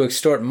tried to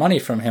extort money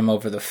from him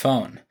over the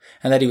phone,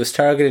 and that he was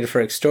targeted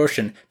for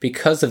extortion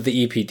because of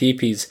the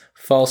EPDP's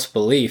false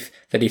belief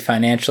that he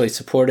financially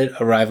supported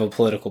a rival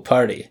political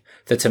party,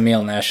 the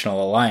Tamil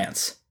National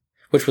Alliance,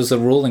 which was the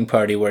ruling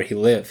party where he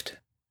lived.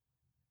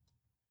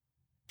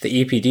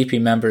 The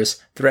EPDP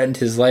members threatened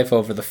his life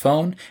over the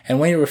phone, and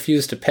when he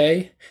refused to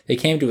pay, they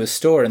came to his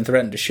store and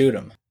threatened to shoot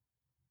him.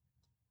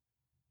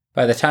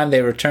 By the time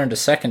they returned a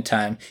second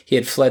time, he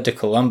had fled to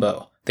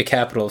Colombo, the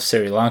capital of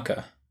Sri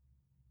Lanka.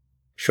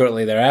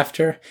 Shortly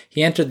thereafter,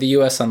 he entered the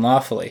U.S.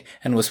 unlawfully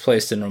and was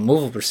placed in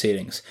removal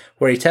proceedings,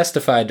 where he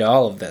testified to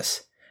all of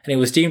this, and he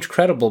was deemed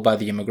credible by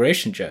the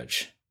immigration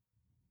judge.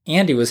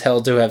 And he was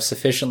held to have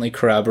sufficiently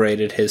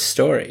corroborated his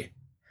story.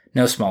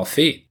 No small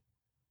feat.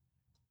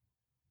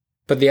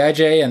 But the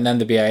IJ and then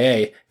the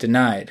BIA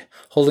denied,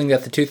 holding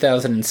that the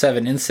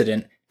 2007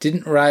 incident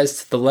didn't rise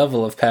to the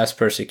level of past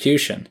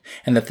persecution,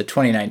 and that the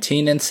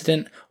 2019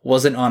 incident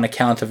wasn't on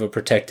account of a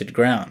protected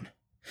ground,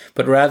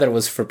 but rather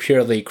was for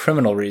purely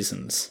criminal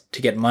reasons,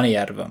 to get money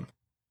out of him.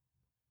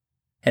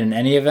 And in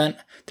any event,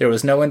 there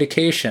was no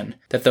indication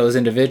that those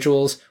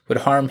individuals would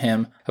harm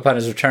him upon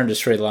his return to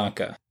Sri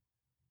Lanka.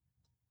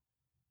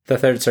 The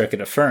Third Circuit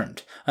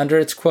affirmed, under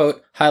its,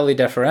 quote, highly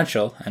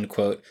deferential, end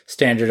quote,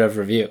 standard of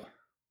review.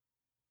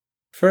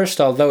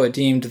 First, although it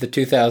deemed the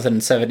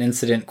 2007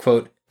 incident,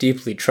 quote,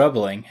 deeply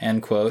troubling,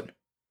 end quote,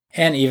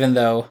 and even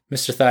though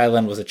Mr.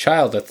 Theolan was a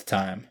child at the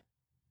time,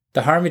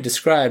 the harm he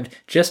described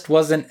just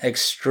wasn't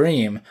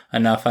extreme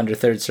enough under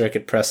Third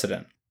Circuit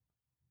precedent.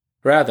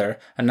 Rather,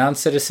 a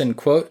non-citizen,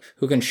 quote,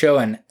 who can show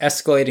an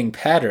escalating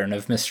pattern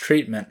of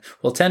mistreatment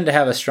will tend to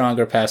have a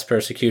stronger past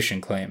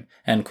persecution claim,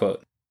 end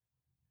quote.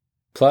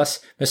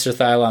 Plus, Mr.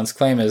 Theolan's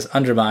claim is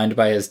undermined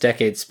by his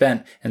decades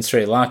spent in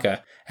Sri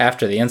Lanka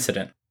after the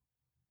incident.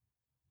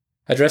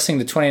 Addressing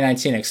the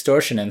 2019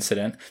 extortion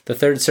incident, the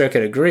Third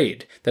Circuit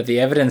agreed that the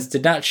evidence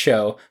did not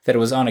show that it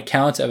was on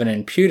account of an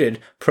imputed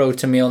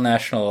pro-Tamil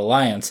National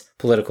Alliance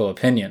political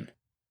opinion.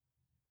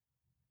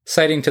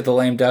 Citing to the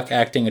lame duck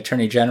acting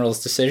Attorney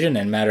General's decision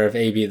in matter of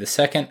AB II,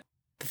 the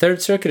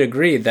Third Circuit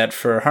agreed that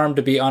for harm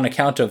to be on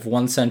account of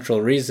one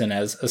central reason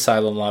as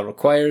asylum law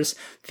requires,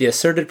 the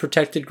asserted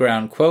protected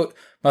ground, quote,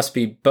 must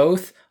be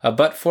both a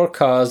but-for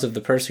cause of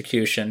the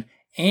persecution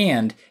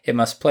and it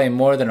must play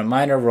more than a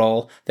minor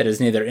role that is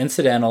neither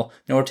incidental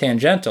nor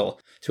tangential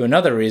to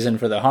another reason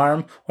for the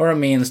harm or a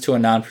means to a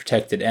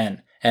non-protected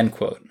end, end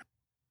quote.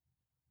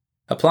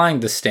 Applying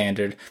this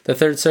standard, the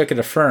Third Circuit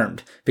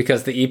affirmed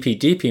because the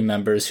EPDP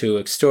members who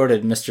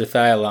extorted Mr.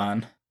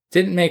 Theolan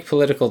didn't make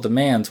political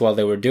demands while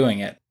they were doing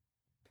it,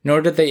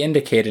 nor did they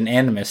indicate an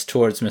animus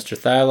towards Mr.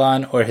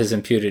 Theolan or his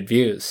imputed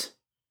views.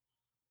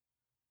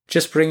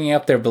 Just bringing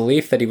up their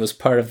belief that he was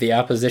part of the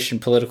opposition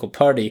political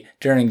party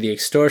during the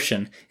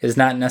extortion is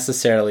not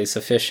necessarily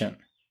sufficient.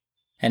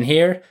 And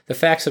here, the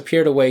facts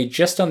appear to weigh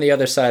just on the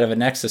other side of a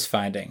nexus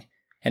finding,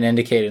 and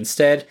indicate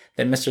instead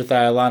that Mr.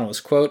 Thiolan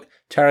was, quote,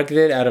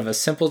 targeted out of a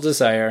simple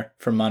desire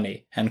for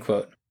money, end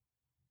quote.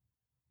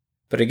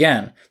 But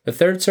again, the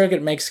Third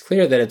Circuit makes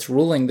clear that it's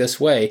ruling this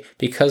way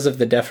because of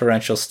the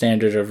deferential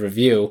standard of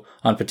review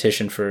on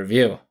petition for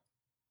review.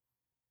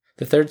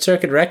 The Third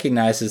Circuit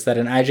recognizes that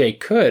an IJ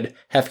could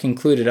have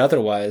concluded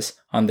otherwise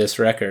on this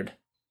record.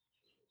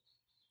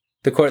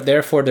 The court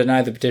therefore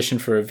denied the petition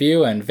for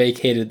review and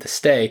vacated the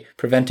stay,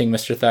 preventing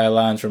Mr.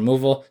 Thiolan's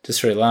removal to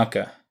Sri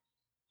Lanka.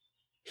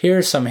 Here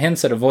are some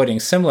hints at avoiding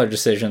similar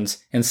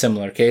decisions in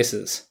similar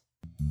cases.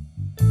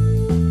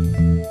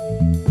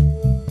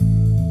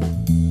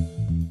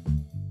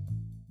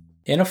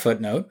 In a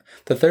footnote,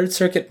 the Third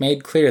Circuit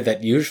made clear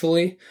that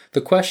usually,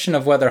 the question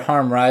of whether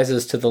harm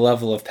rises to the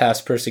level of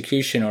past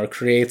persecution or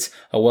creates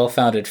a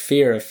well-founded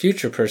fear of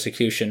future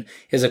persecution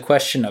is a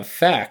question of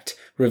fact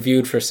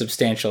reviewed for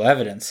substantial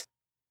evidence,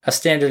 a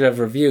standard of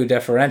review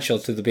deferential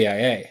to the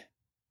BIA.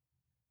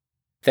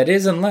 That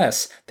is,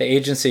 unless the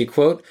agency,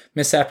 quote,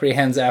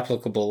 misapprehends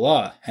applicable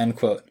law, end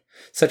quote,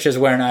 such as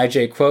where an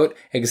IJ, quote,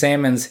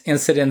 examines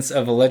incidents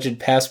of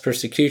alleged past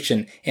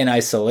persecution in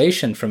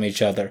isolation from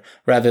each other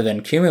rather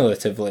than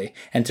cumulatively,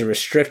 and to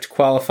restrict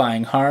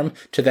qualifying harm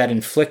to that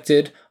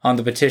inflicted on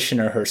the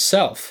petitioner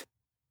herself,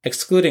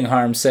 excluding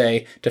harm,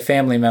 say, to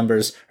family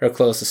members or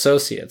close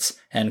associates,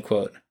 end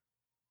quote.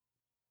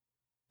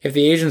 If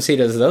the agency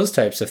does those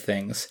types of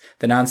things,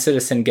 the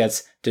non-citizen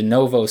gets de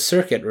novo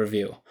circuit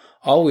review,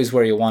 always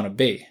where you want to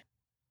be.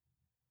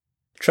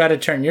 Try to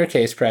turn your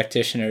case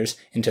practitioners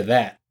into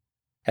that,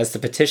 as the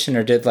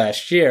petitioner did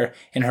last year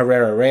in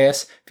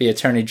Herrera-Reyes v.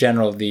 Attorney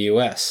General of the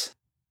U.S.,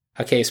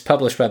 a case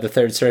published by the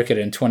Third Circuit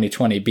in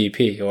 2020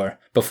 BP, or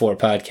Before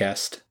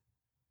Podcast.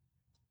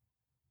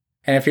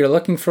 And if you're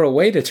looking for a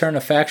way to turn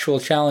a factual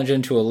challenge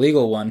into a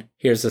legal one,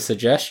 here's a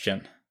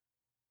suggestion.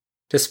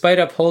 Despite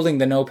upholding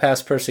the no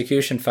past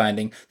persecution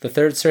finding, the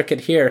Third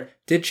Circuit here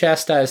did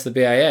chastise the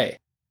BIA,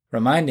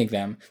 reminding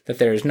them that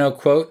there is no,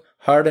 quote,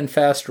 hard and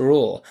fast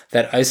rule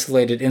that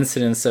isolated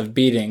incidents of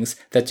beatings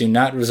that do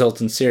not result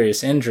in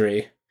serious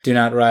injury do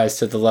not rise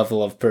to the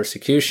level of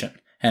persecution,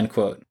 end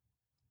quote.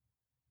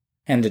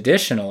 And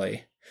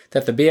additionally,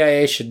 that the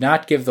BIA should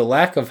not give the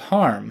lack of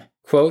harm,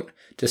 quote,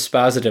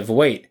 dispositive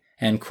weight,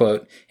 end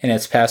quote, in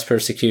its past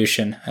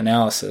persecution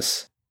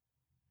analysis.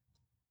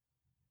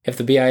 If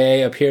the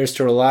BIA appears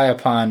to rely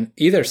upon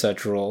either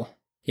such rule,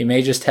 you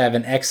may just have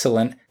an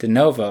excellent de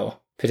novo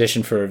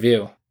petition for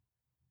review.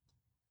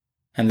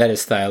 And that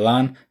is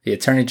Thiolan, the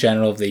Attorney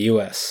General of the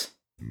U.S.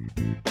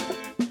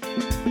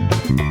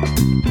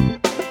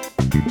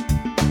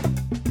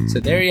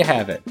 So there you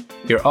have it.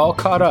 You're all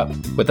caught up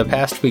with the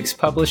past week's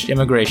published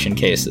immigration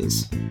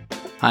cases.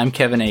 I'm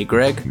Kevin A.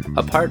 Gregg,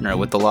 a partner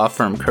with the law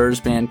firm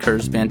Kurzban,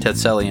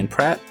 Tetzeli &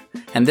 Pratt,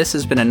 and this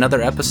has been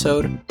another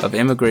episode of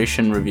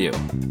Immigration Review.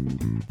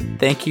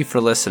 Thank you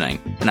for listening,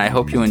 and I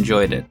hope you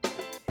enjoyed it.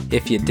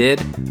 If you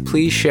did,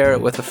 please share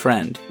it with a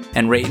friend,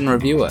 and rate and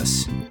review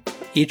us.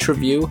 Each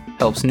review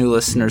helps new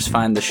listeners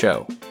find the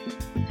show.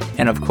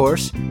 And of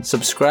course,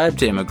 subscribe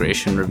to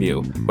Immigration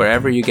Review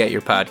wherever you get your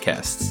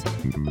podcasts.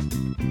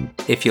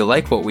 If you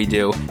like what we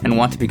do and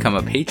want to become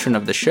a patron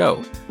of the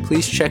show,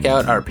 please check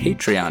out our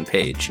Patreon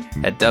page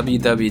at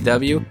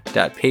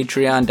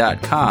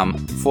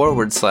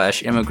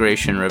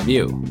www.patreon.com/Immigration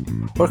Review,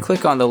 or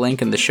click on the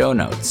link in the show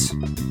notes.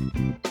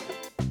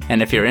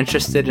 And if you're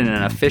interested in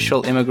an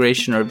official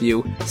Immigration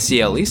Review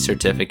CLE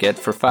certificate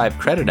for 5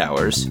 credit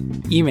hours,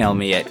 email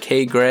me at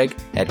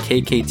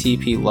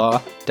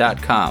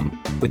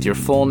kgreg@kktplaw.com with your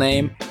full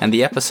name and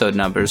the episode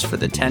numbers for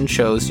the 10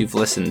 shows you've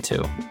listened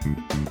to.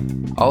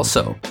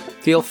 Also,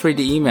 feel free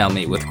to email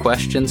me with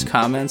questions,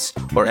 comments,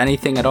 or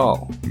anything at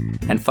all.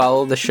 And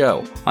follow the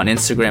show on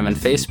Instagram and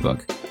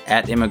Facebook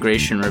at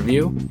Immigration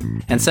Review,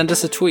 and send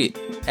us a tweet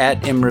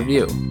at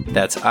ImReview.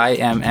 That's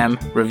IMM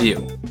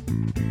Review.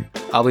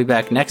 I'll be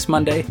back next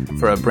Monday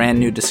for a brand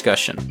new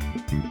discussion.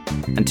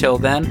 Until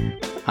then,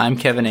 I'm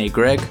Kevin A.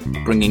 Gregg,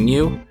 bringing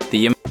you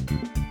the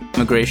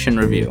Immigration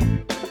Review.